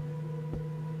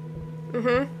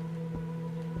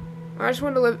 I just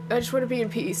want to live. I just want to be in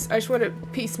peace. I just want to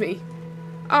peace me.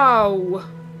 Oh,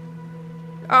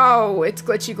 it's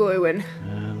glitchy gluing.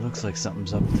 Looks like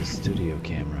something's up with the studio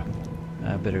camera.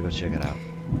 I better go check it out.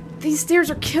 These stairs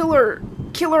are killer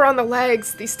on the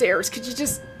legs. These stairs. Could you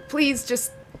just please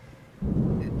just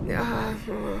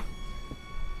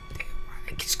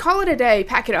call it a day.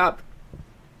 Pack it up.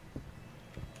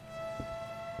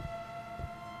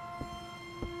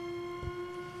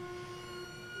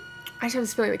 I just have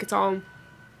this feeling like it's all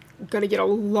gonna get a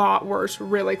lot worse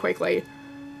really quickly.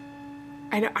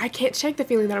 And I can't shake the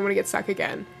feeling that I'm gonna get stuck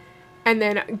again. And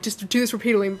then just do this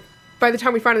repeatedly. By the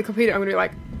time we finally complete it, I'm gonna be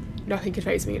like, nothing can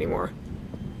faze me anymore.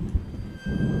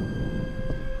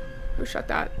 Who shut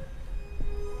that?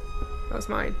 That was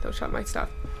mine. Don't shut my stuff.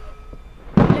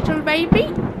 Little baby?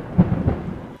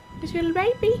 Little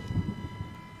baby?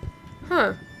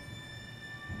 Huh.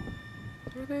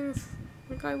 Everything's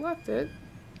like I left it.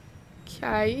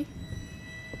 Okay.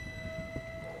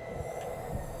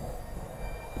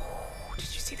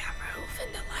 Did you see that move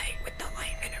in the light? With the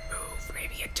light and it moved.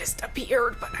 Maybe it just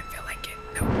appeared, but I feel like it.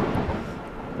 No.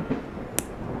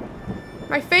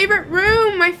 My favorite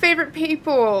room! My favorite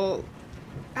people!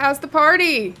 How's the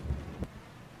party?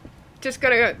 Just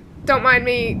gonna... Don't mind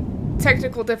me.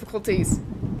 Technical difficulties.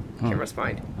 Camera's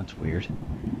fine. That's weird.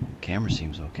 Camera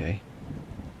seems okay.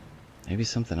 Maybe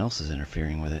something else is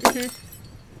interfering with it.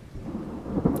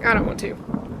 I don't want to.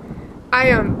 I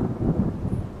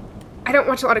don't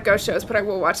watch a lot of ghost shows, but I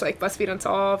will watch like BuzzFeed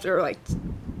Unsolved or like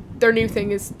their new thing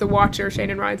is The Watcher,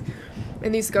 Shane and Ryan's,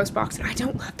 and these ghost box. And I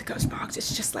don't love the ghost box.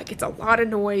 It's just like it's a lot of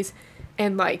noise,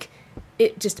 and like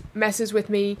it just messes with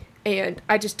me. And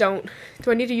I just don't.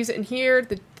 Do I need to use it in here?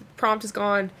 The prompt is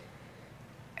gone.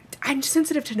 I'm just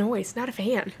sensitive to noise. Not a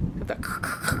fan of the.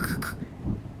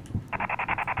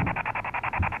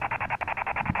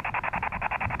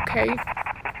 Okay.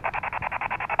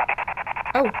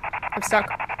 Oh, I'm stuck.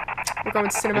 We're going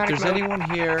cinematic If there's mode. anyone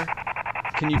here,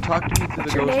 can you talk to me through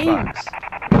What's the your ghost name? box?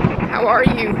 How are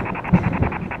you?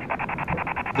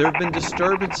 There have been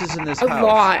disturbances in this A house.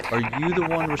 lot. Are you the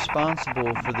one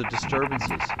responsible for the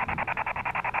disturbances?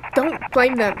 Don't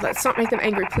blame them. Let's not make them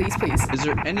angry, please, please. Is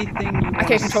there anything you want I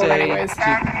can't to control it say anyways.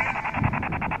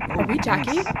 Are we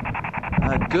Jackie?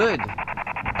 Nice. Good.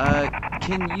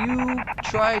 Can you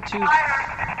try to...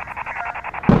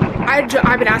 I've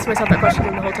been asking myself that question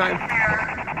the whole time.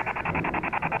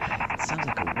 It sounds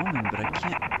like a woman, but I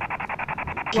can't.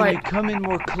 Can What? you come in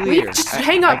more clear? Leave, just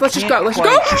hang up. Let's just go. Let's go.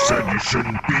 You said you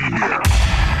shouldn't be here.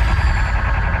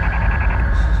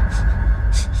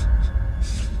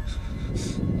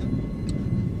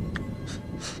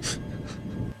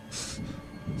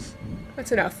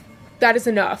 That's enough. That is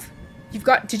enough. You've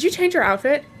got... Did you change your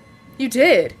outfit? You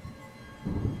did.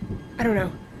 I don't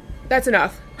know. That's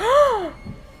enough.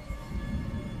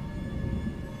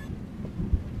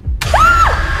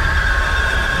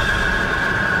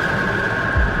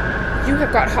 You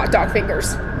have got hot dog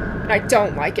fingers. And I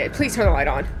don't like it. Please turn the light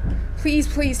on. Please,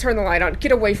 please turn the light on.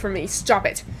 Get away from me. Stop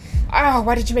it. Oh,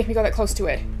 why did you make me go that close to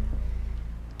it?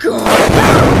 God.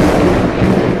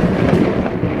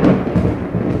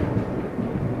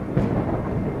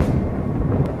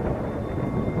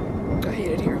 I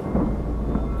hate it here.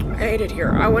 I hate it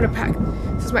here. I want to pack.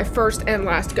 This is my first and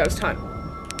last ghost hunt.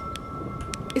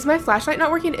 Is my flashlight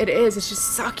not working? It is. It's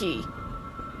just sucky.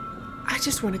 I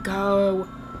just want to go.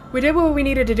 We did what we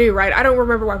needed to do, right? I don't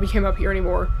remember why we came up here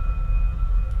anymore.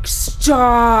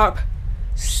 Stop.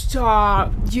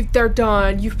 Stop. They're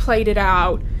done. You've played it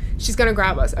out. She's gonna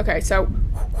grab us. Okay, so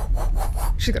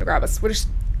she's gonna grab us. We'll just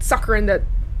suck her in the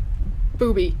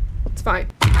boobie. It's fine.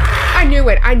 I knew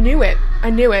it. I knew it.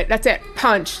 I knew it. That's it.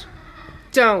 Punch.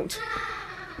 Don't.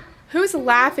 Who's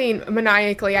laughing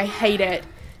maniacally? I hate it.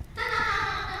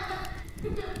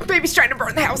 Baby's trying to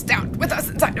burn the house down with us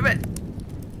inside of it.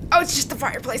 Oh, it's just the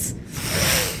fireplace.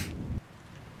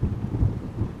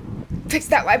 Fix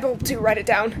that light bulb too. Write it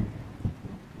down.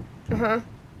 Uh-huh.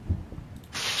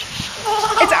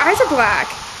 Its eyes are black.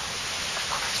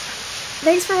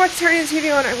 Thanks for turning the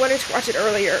TV on. I wanted to watch it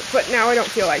earlier, but now I don't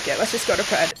feel like it. Let's just go to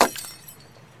bed.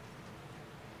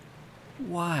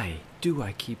 Why do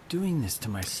I keep doing this to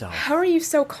myself? How are you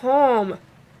so calm?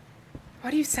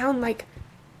 Why do you sound like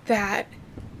that?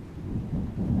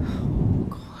 Oh,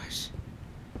 gosh.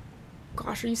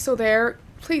 Gosh, are you still there?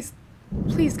 Please,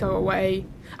 please go away.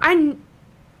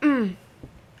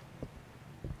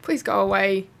 Please go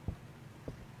away.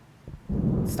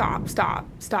 Stop, stop,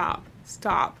 stop,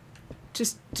 stop.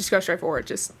 Just go straight forward.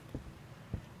 Just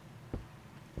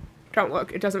don't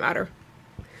look. It doesn't matter.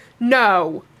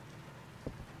 No.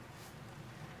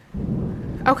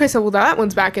 Okay, so well that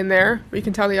one's back in there. We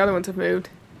can tell the other ones have moved.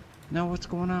 Now what's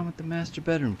going on with the master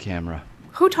bedroom camera?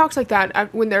 Who talks like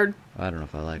that when they're I don't know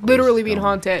if I like literally being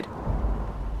haunted?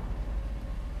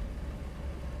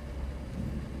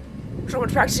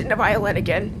 Someone's practicing the violin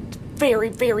again. It's very,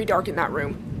 very dark in that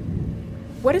room.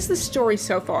 What is the story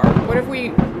so far? What have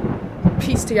we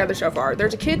pieced together so far?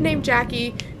 There's a kid named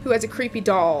Jackie who has a creepy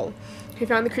doll. He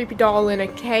found the creepy doll in a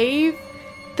cave.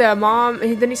 The mom,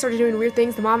 and then he started doing weird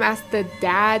things. The mom asked the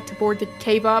dad to board the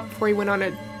cave up before he went on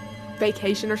a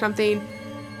vacation or something.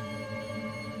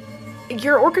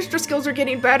 Your orchestra skills are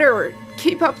getting better.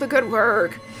 Keep up the good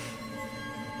work.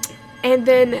 And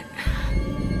then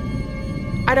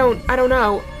I don't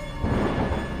know.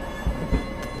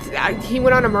 He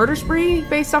went on a murder spree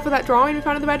based off of that drawing we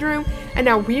found in the bedroom, and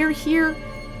now we're here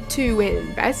to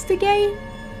investigate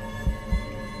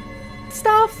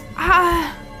stuff.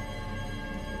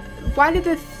 Why did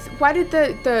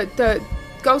the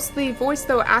ghostly voice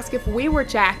though ask if we were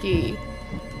Jackie?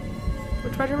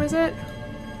 Which bedroom is it?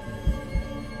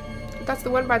 That's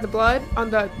the one by the blood on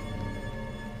the.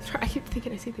 I keep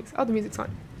thinking I see things. Oh, the music's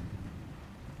on.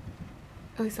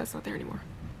 At least that's not there anymore.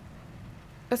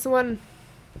 That's the one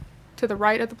to the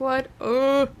right of the blood.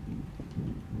 So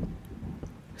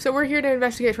we're here to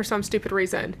investigate for some stupid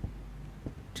reason.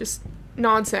 Just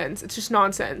nonsense. It's just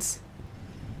nonsense.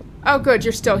 Oh good,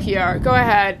 you're still here. Go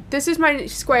ahead. This is my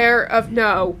square of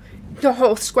no. The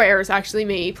whole square is actually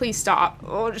me. Please stop.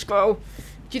 Oh, just go.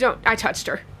 You don't. I touched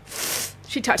her.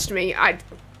 She touched me.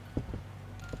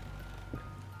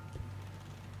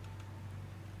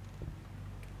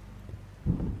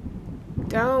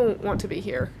 Don't want to be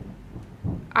here.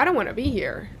 I don't want to be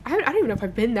here. I don't even know if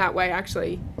I've been that way,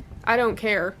 actually. I don't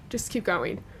care. Just keep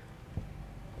going.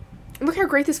 Look how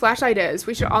great this flashlight is.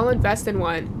 We should all invest in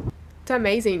one. It's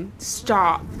amazing.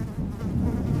 Stop.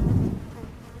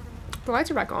 The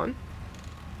lights are back on.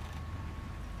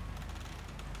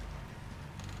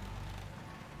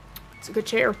 It's a good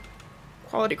chair.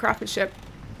 Quality craftsmanship.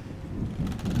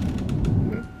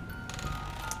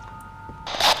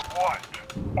 What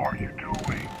are you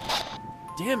doing?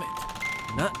 Damn it.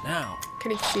 Not now.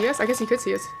 Can he see us? I guess he could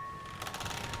see us.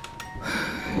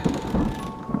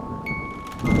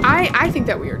 I think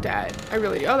that we are dead. I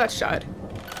really do. Oh, that's shut.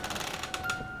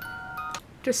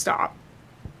 Just stop.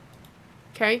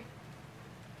 Okay?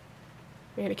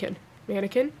 Mannequin.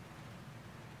 Mannequin.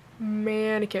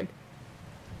 Mannequin.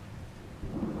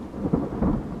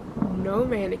 No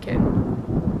mannequin.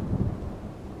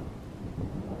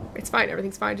 It's fine.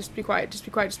 Everything's fine. Just be quiet. Just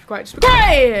be quiet. Just be quiet. Just be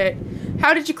quiet!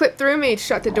 How did you clip through me to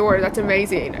shut the door? That's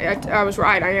amazing. I was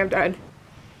right. I am dead.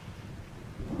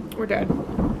 We're dead.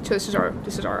 So this is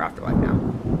our afterlife now.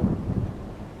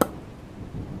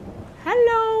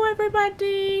 Hello,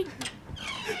 everybody.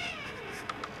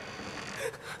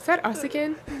 Is that us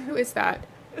again? Who is that?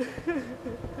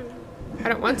 I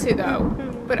don't want to though.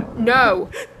 But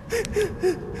no.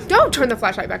 Don't turn the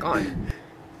flashlight back on.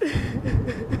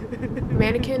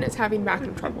 Mannequin is having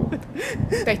bathroom trouble.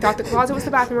 They thought the closet was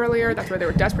the bathroom earlier. That's where they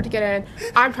were desperate to get in.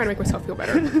 I'm trying to make myself feel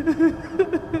better.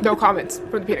 No comments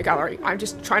from the peanut gallery. I'm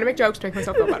just trying to make jokes to make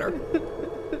myself feel better.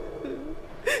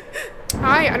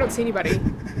 Hi, I don't see anybody.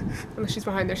 Unless she's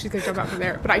behind there. She's gonna jump out from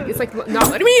there. But it's like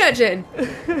not letting me edge in.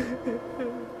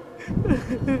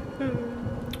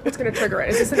 What's gonna trigger it?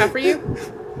 Is this enough for you?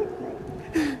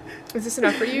 Is this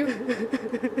enough for you?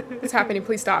 What's happening?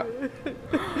 Please stop.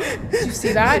 Did you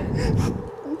see that?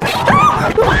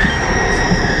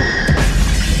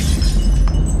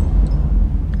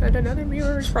 And another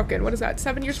mirror is broken. What is that?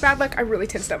 7 years bad luck? I really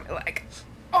tensed up my leg.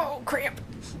 Oh, cramp.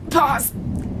 Pause.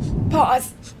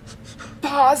 Pause.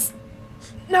 Pause.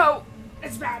 No.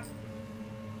 It's bad.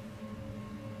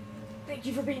 Thank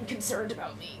you for being concerned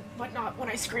about me, but not when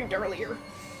I screamed earlier.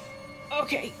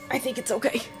 Okay, I think it's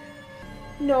okay.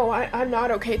 No, I'm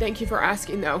not okay. Thank you for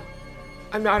asking, though.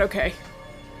 I'm not okay.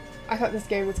 I thought this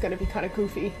game was going to be kind of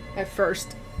goofy at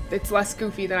first. It's less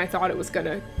goofy than I thought it was going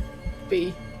to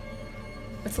be.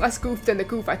 It's less goof than the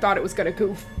goof I thought it was going to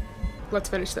goof. Let's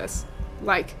finish this.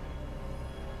 Like,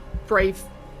 brave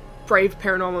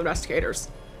paranormal investigators.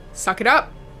 Suck it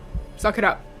up. Suck it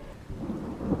up.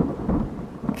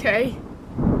 Okay.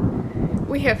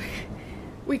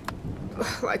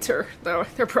 Lights are, no,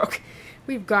 they're broke.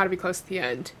 We've got to be close to the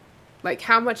end. Like,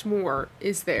 how much more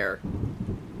is there?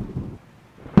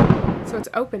 So it's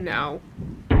open now.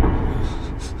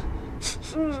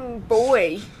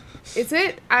 Boy. Is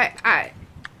it? I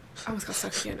almost got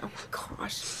stuck again. Oh my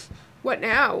gosh. What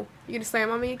now? You gonna slam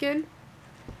on me again?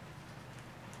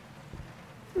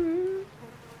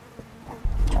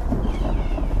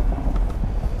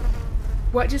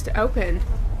 What just opened?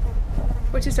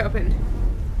 What just opened?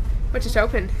 What just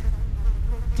opened?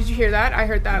 Did you hear that? I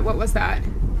heard that. What was that?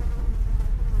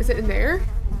 Is it in there?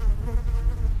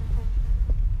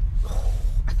 Oh,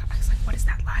 I was like, what is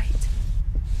that light?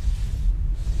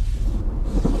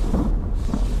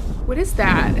 What is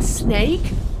that? A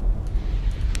snake?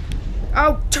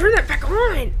 Oh, turn that back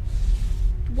on!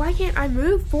 Why can't I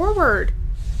move forward?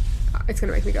 It's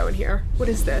gonna make me go in here. What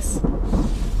is this?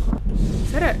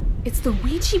 Is that a... It's the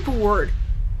Ouija board.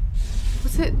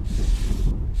 What's it?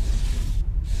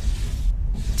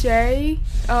 J-O-I-N.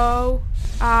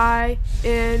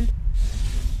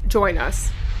 Join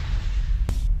us.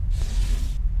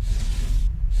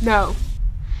 No.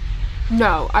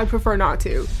 No, I prefer not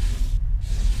to.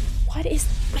 What is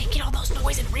making all those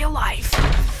noises in real life?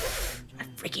 I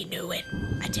freaking knew it.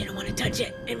 I didn't want to touch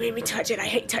it. It made me touch it. I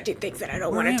hate touching things that I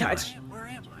don't want to touch. Where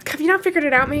am I? Have you not figured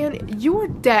it out, man? You're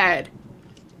dead.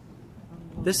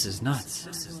 This is nuts.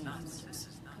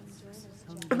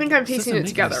 I think I'm piecing it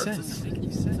This doesn't together. make any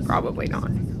sense. Probably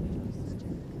not.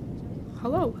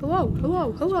 Hello, hello,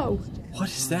 hello, hello. What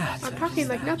is that? I'm talking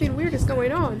like nothing weird is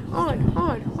going on.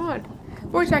 On.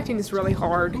 Voice acting is really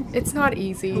hard. It's not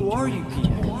easy. Who are you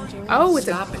people? Oh, it's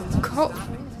Stop a it. cult.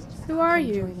 Who are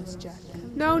you?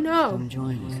 No. Come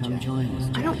join us.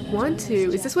 I don't want to.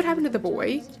 Is this what happened to the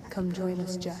boy? Come join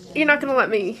us, Jack. You're not gonna let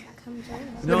me. I'm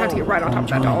gonna have to get right on top of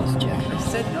that doll. I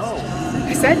said no.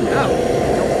 I said no.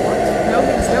 No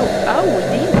means no. Oh,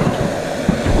 demon.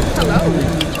 Hello.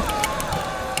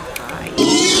 Hi.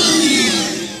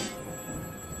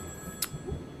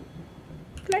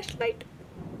 Flashlight.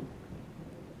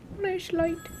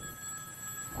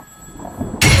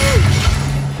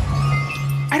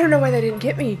 I don't know why that didn't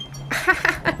get me.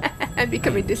 I'm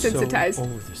becoming desensitized. So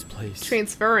over this place.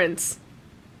 Transference.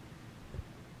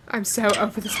 I'm so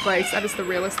over this place. That is the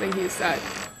realest thing he has said.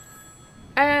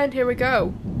 And here we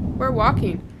go. We're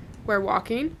walking. We're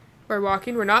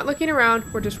not looking around.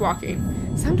 We're just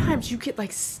walking. Sometimes you get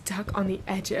like stuck on the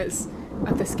edges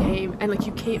of this game and like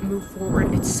you can't move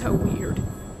forward. It's so weird.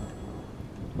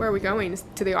 Where are we going?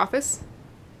 To the office?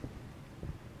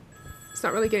 It's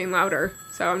not really getting louder,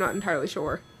 so I'm not entirely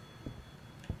sure.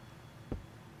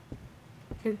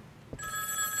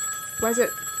 Why is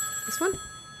it this one?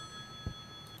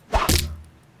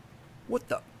 What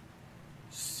the?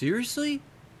 Seriously?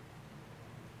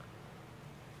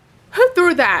 Who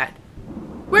threw that?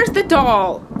 Where's the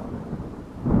doll?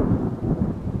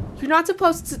 You're not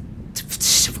supposed to...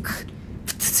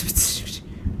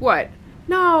 What?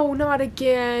 No, not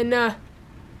again.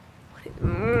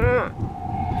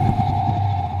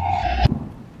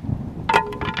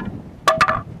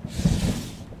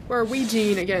 Where are we,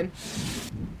 Jean, again?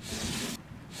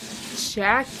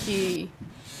 Jackie.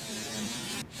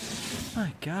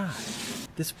 My God.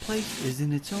 This place is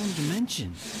in its own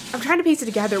dimension. I'm trying to piece it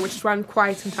together, which is why I'm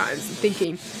quiet sometimes and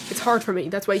thinking. It's hard for me.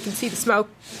 That's why you can see the smoke.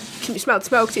 Can you smell the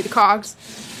smoke? See the cogs?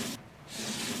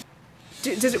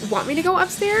 Does it want me to go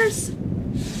upstairs?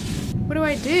 What do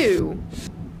I do?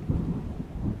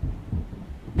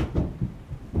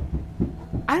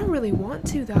 I don't really want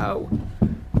to, though.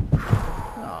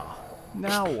 Oh,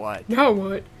 now what? Now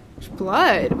what? There's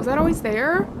blood. Was that always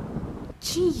there?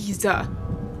 Jeez.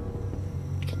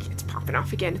 It's popping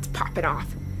off again. It's popping off.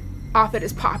 Off it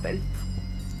is popping.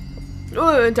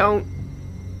 Don't.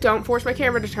 Don't force my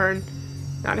camera to turn.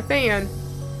 Not a fan.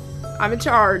 I'm in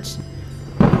charge.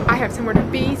 I have somewhere to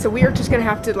be, so we are just gonna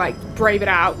have to, like, brave it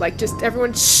out. Like, just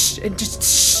everyone shh, and just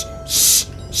shh, shh,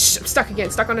 shh. I'm stuck again,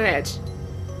 stuck on an edge.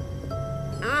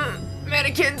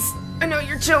 Mannequins, I know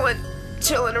you're chilling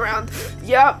around.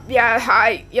 Yup, yeah,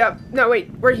 hi, yup. No,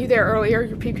 wait, were you there earlier?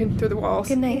 You're peeking through the walls.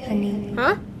 Good night, honey.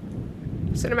 Huh?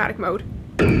 Cinematic mode.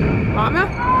 Mama?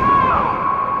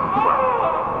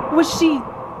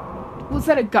 Was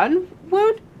that a gun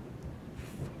wound?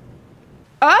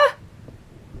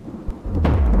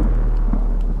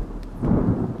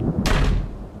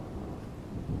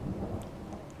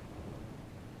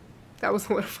 That was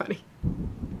a little funny.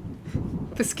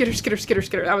 The skitter,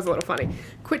 that was a little funny.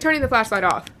 Quit turning the flashlight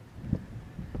off.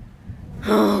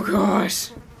 Oh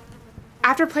gosh.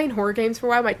 After playing horror games for a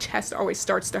while, my chest always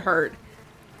starts to hurt.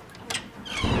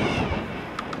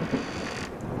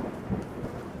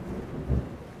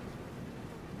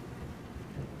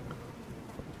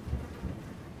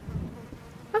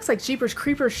 Looks like Jeepers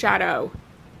Creepers shadow.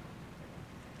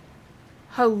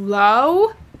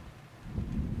 Hello?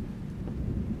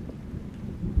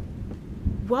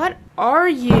 What are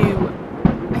you?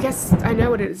 I guess I know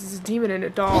what it is. It's a demon and a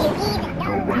doll.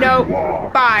 No,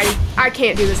 bye. I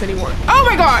can't do this anymore. Oh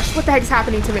my gosh, what the heck is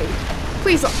happening to me?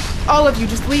 Please, all of you,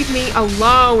 just leave me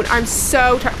alone. I'm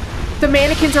so tired. The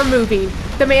mannequins are moving.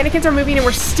 The mannequins are moving and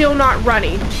we're still not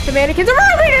running. The mannequins are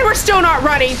moving and we're still not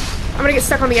running. I'm gonna get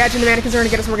stuck on the edge and the mannequins are gonna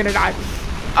get us and we're gonna die.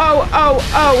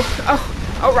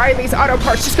 Oh, Riley's auto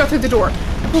parts. Just go through the door.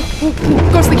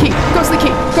 Goes the key. Goes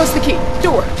the key.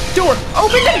 Door.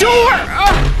 Open the door!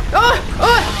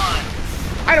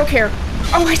 I don't care.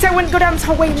 Oh, I said I wouldn't go down this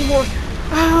hallway anymore.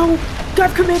 Oh,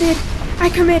 I've committed. I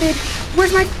committed.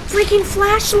 Where's my freaking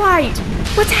flashlight?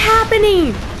 What's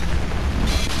happening?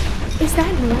 Is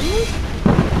that normal?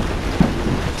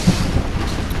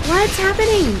 What's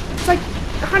happening? It's like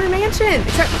a Haunted Mansion.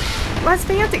 Except less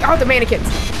fancy. Oh, the mannequins.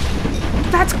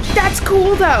 That's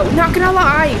cool though. Not gonna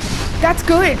lie. That's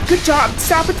good. Good job.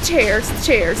 Stop with the chairs.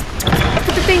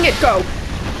 Put the thing in. Go.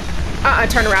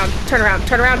 Turn around.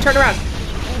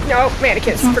 No,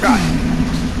 mannequins. Forgot.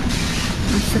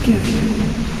 I forgive you.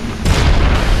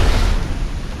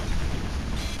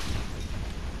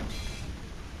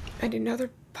 And another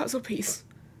puzzle piece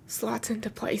slots into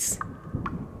place.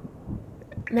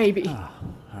 Maybe. Oh,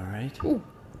 all right. Ooh.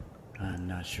 I'm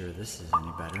not sure this is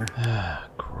any better.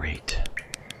 Great.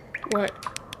 What?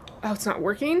 Oh, it's not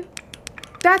working?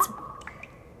 That's...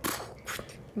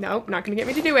 Nope, not gonna get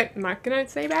me to do it. I'm not gonna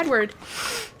say a bad word.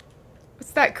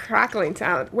 What's that crackling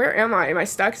sound? Where am I? Am I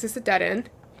stuck? Is this a dead end?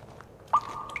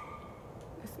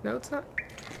 No, it's not.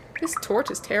 This torch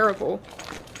is terrible.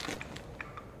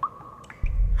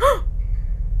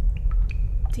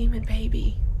 Demon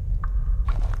baby.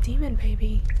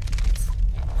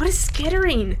 What is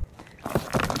skittering?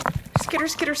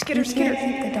 Skitter. You can't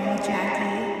keep the doll,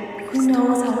 Jackie. Who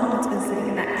knows how long it's been sitting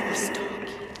in that case?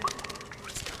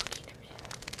 Who's talking to me?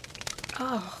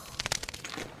 Oh.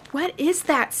 What is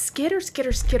that? Skitter.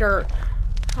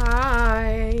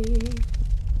 Hi.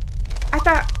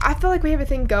 I feel like we have a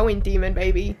thing going, demon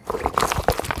baby.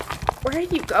 Where are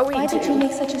you going? Why did you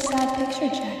make such a sad picture,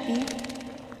 Jackie?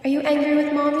 Are you angry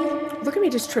with Mommy? Look at me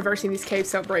just traversing these caves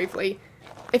so bravely.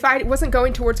 If I wasn't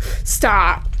going towards...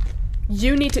 Stop.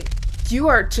 You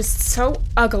are just so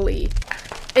ugly.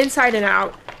 Inside and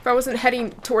out. If I wasn't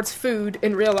heading towards food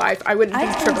in real life, I wouldn't be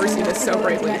traversing this so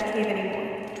bravely.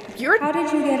 How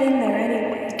did you get in there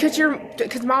anyway?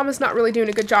 Because Mama's not really doing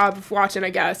a good job of watching, I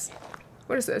guess.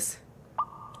 What is this?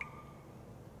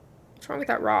 What's wrong with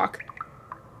that rock?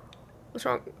 What's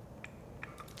wrong?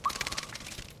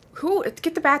 Who?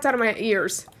 Get the bats out of my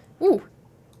ears. Ooh.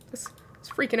 It's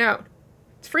freaking out.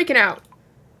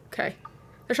 Okay.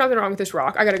 There's something wrong with this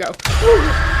rock. I gotta go. Ooh.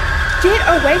 Get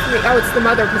away from me. Oh, it's the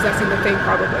mother possessing the thing,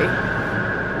 probably.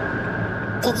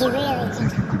 Did you really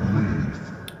think you could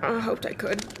leave? I hoped I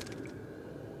could.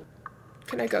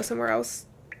 Can I go somewhere else?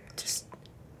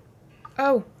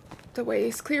 Oh, the way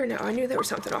is clear now. I knew there was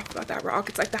something off about that rock.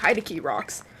 It's like the Hideki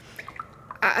rocks.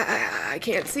 I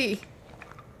can't see.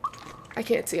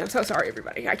 I'm so sorry,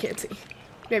 everybody. I can't see.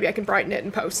 Maybe I can brighten it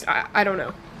and post. I don't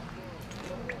know.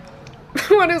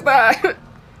 What is that?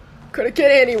 Could it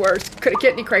get any worse? Could it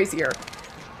get any crazier?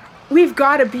 We've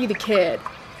got to be the kid.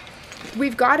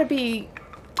 We've got to be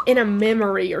in a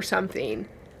memory or something.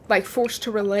 Like forced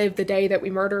to relive the day that we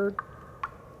murdered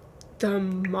the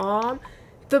mom.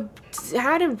 The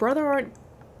dad and brother aren't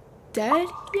dead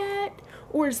yet?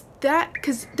 Or is that...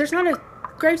 Because there's not a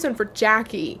gravestone for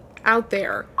Jackie out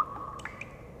there.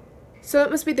 So it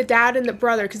must be the dad and the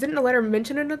brother. Because didn't the letter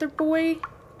mention another boy?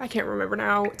 I can't remember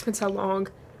now. It's been so long.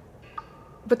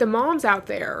 But the mom's out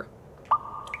there.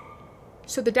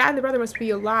 So the dad and the brother must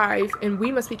be alive, and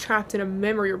we must be trapped in a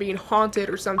memory or being haunted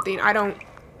or something. I don't...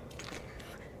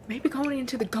 Maybe going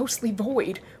into the ghostly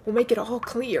void will make it all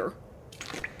clear.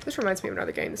 This reminds me of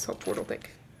another game, this whole portal thing.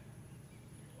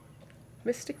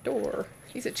 Mystic door.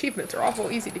 These achievements are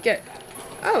awful easy to get.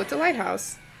 Oh, it's a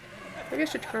lighthouse. Maybe I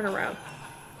should turn around.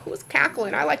 Who's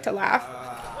cackling? I like to laugh.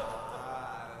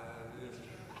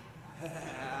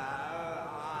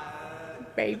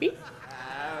 Baby?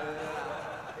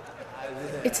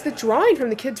 It's the drawing from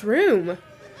the kid's room.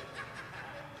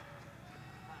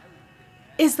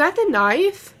 Is that the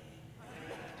knife?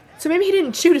 So maybe he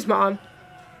didn't shoot his mom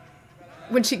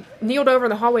when she kneeled over in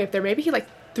the hallway up there. Maybe he like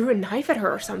threw a knife at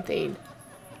her or something.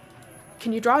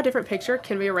 Can you draw a different picture?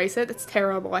 Can we erase it? It's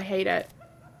terrible. I hate it.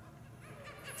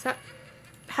 Is that...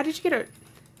 How did you get a...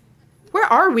 Where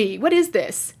are we? What is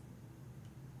this?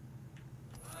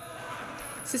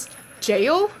 Is this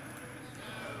jail?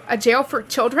 A jail for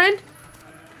children?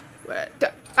 I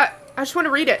just want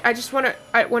to read it. I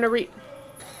want to read.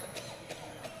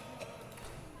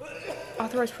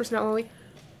 Authorized personnel only.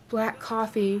 Black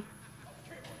coffee.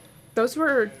 Those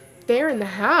were there in the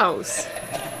house.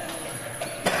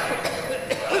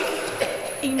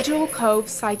 Angel Cove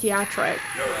Psychiatric.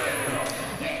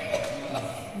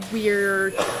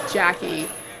 Weird Jackie.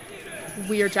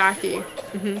 Weird Jackie.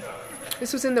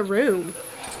 This was in the room.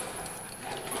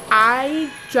 I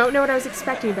don't know what I was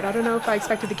expecting, but I don't know if I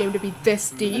expected the game to be this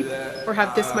deep or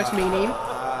have this much meaning.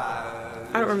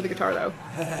 I don't remember the guitar though.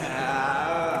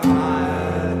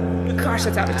 Gosh,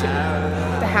 that's out of tune.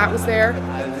 The hat was there.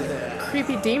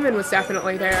 Creepy demon was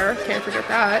definitely there. Can't forget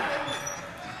that.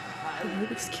 The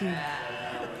Rubik's Cube.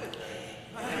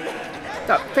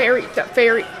 The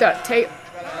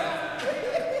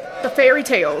fairy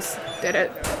tales. Did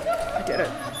it. I did it.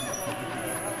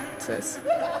 What's this?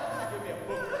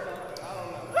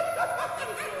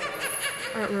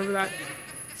 I don't remember that.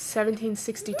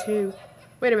 1762.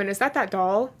 Wait a minute, is that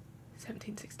doll?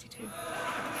 1762. Is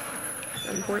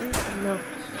that important? I don't know.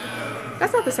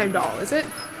 That's not the same doll, is it?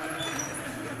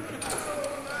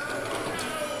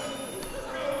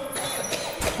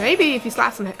 Maybe if you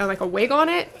slap some like a wig on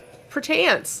it,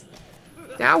 perchance.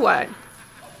 Now what?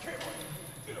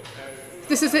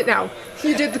 This is it now.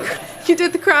 You did the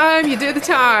crime. You did the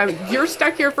time. You're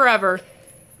stuck here forever.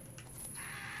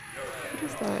 What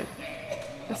is that?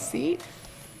 A seat?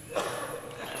 Oh.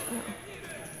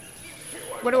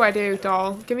 What do I do,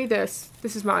 doll? Give me this.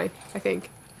 This is mine, I think.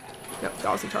 No,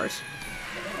 doll's in charge.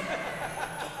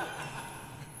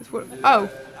 Oh.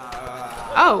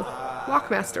 Oh.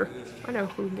 Lockmaster. I know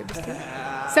who we can give this to.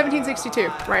 1762.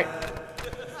 Right.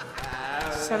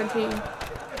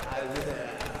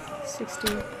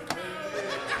 1760.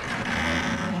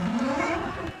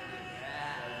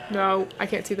 No, I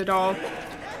can't see the doll.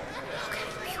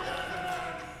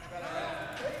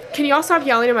 Can you all stop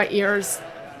yelling in my ears?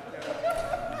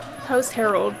 Post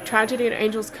Herald, tragedy in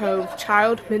Angel's Cove,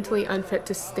 child mentally unfit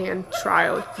to stand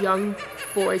trial. Young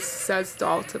voice says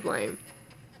doll to blame.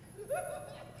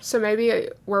 So maybe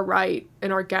we're right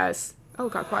in our guess. Oh,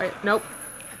 got quiet. Nope.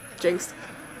 Jinxed.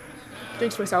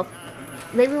 Jinxed myself.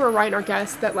 Maybe we're right in our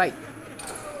guess that, like,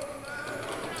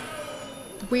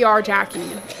 we are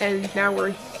Jackie, and now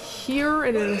we're here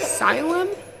in an asylum.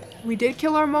 We did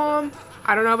kill our mom.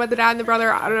 I don't know about the dad and the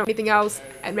brother. I don't know anything else.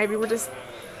 And maybe we're just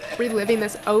reliving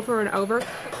this over and over.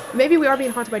 Maybe we are being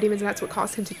haunted by demons and that's what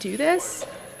caused him to do this.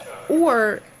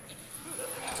 Or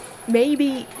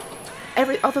maybe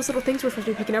all those little things we're supposed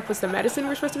to be picking up was the medicine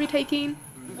we're supposed to be taking.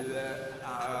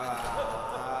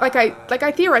 Like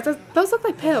I theorized, those look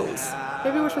like pills.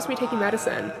 Maybe we're supposed to be taking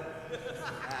medicine.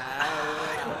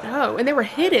 I don't know. And they were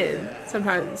hidden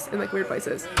sometimes in like weird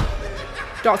places.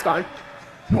 Doll's gone.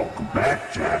 Welcome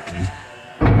back, Jackie.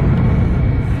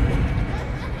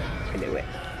 I knew it.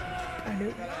 I knew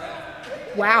it.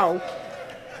 Wow.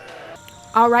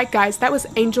 Alright guys, that was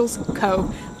Angel's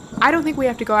Cove. I don't think we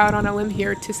have to go out on a limb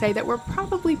here to say that we're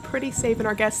probably pretty safe in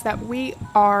our guess that we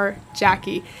are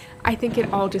Jackie. I think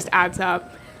it all just adds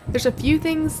up. There's a few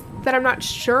things that I'm not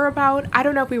sure about. I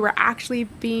don't know if we were actually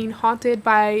being haunted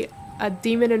by a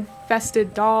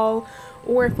demon-infested doll,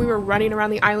 or if we were running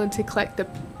around the island to collect the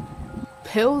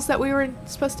pills that we were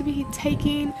supposed to be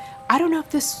taking. I don't know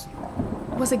if this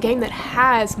was a game that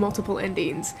has multiple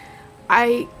endings.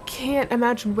 I can't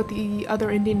imagine what the other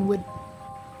ending would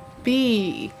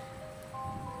be.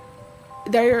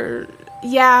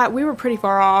 Yeah, we were pretty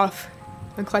far off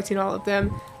on collecting all of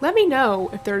them. Let me know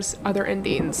if there's other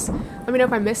endings. Let me know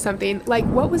if I missed something. Like,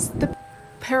 what was the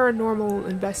paranormal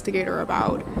investigator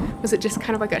about? Was it just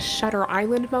kind of like a Shutter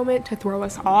Island moment to throw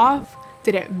us off?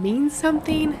 Did it mean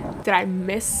something? Did I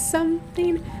miss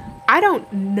something? I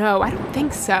don't know. I don't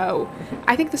think so.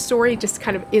 I think the story just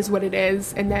kind of is what it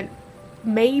is, and that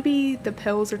maybe the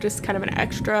pills are just kind of an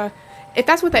extra. If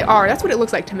that's what they are, that's what it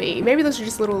looks like to me. Maybe those are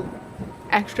just little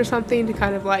extra something to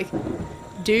kind of like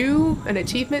do an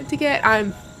achievement to get.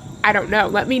 I don't know.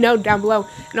 Let me know down below.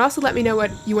 And also let me know what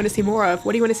you want to see more of.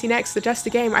 What do you want to see next? Suggest a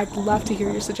game. I'd love to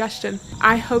hear your suggestion.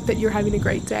 I hope that you're having a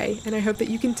great day, and I hope that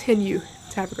you continue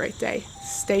to have a great day.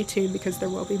 Stay tuned because there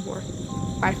will be more.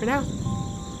 Bye for now.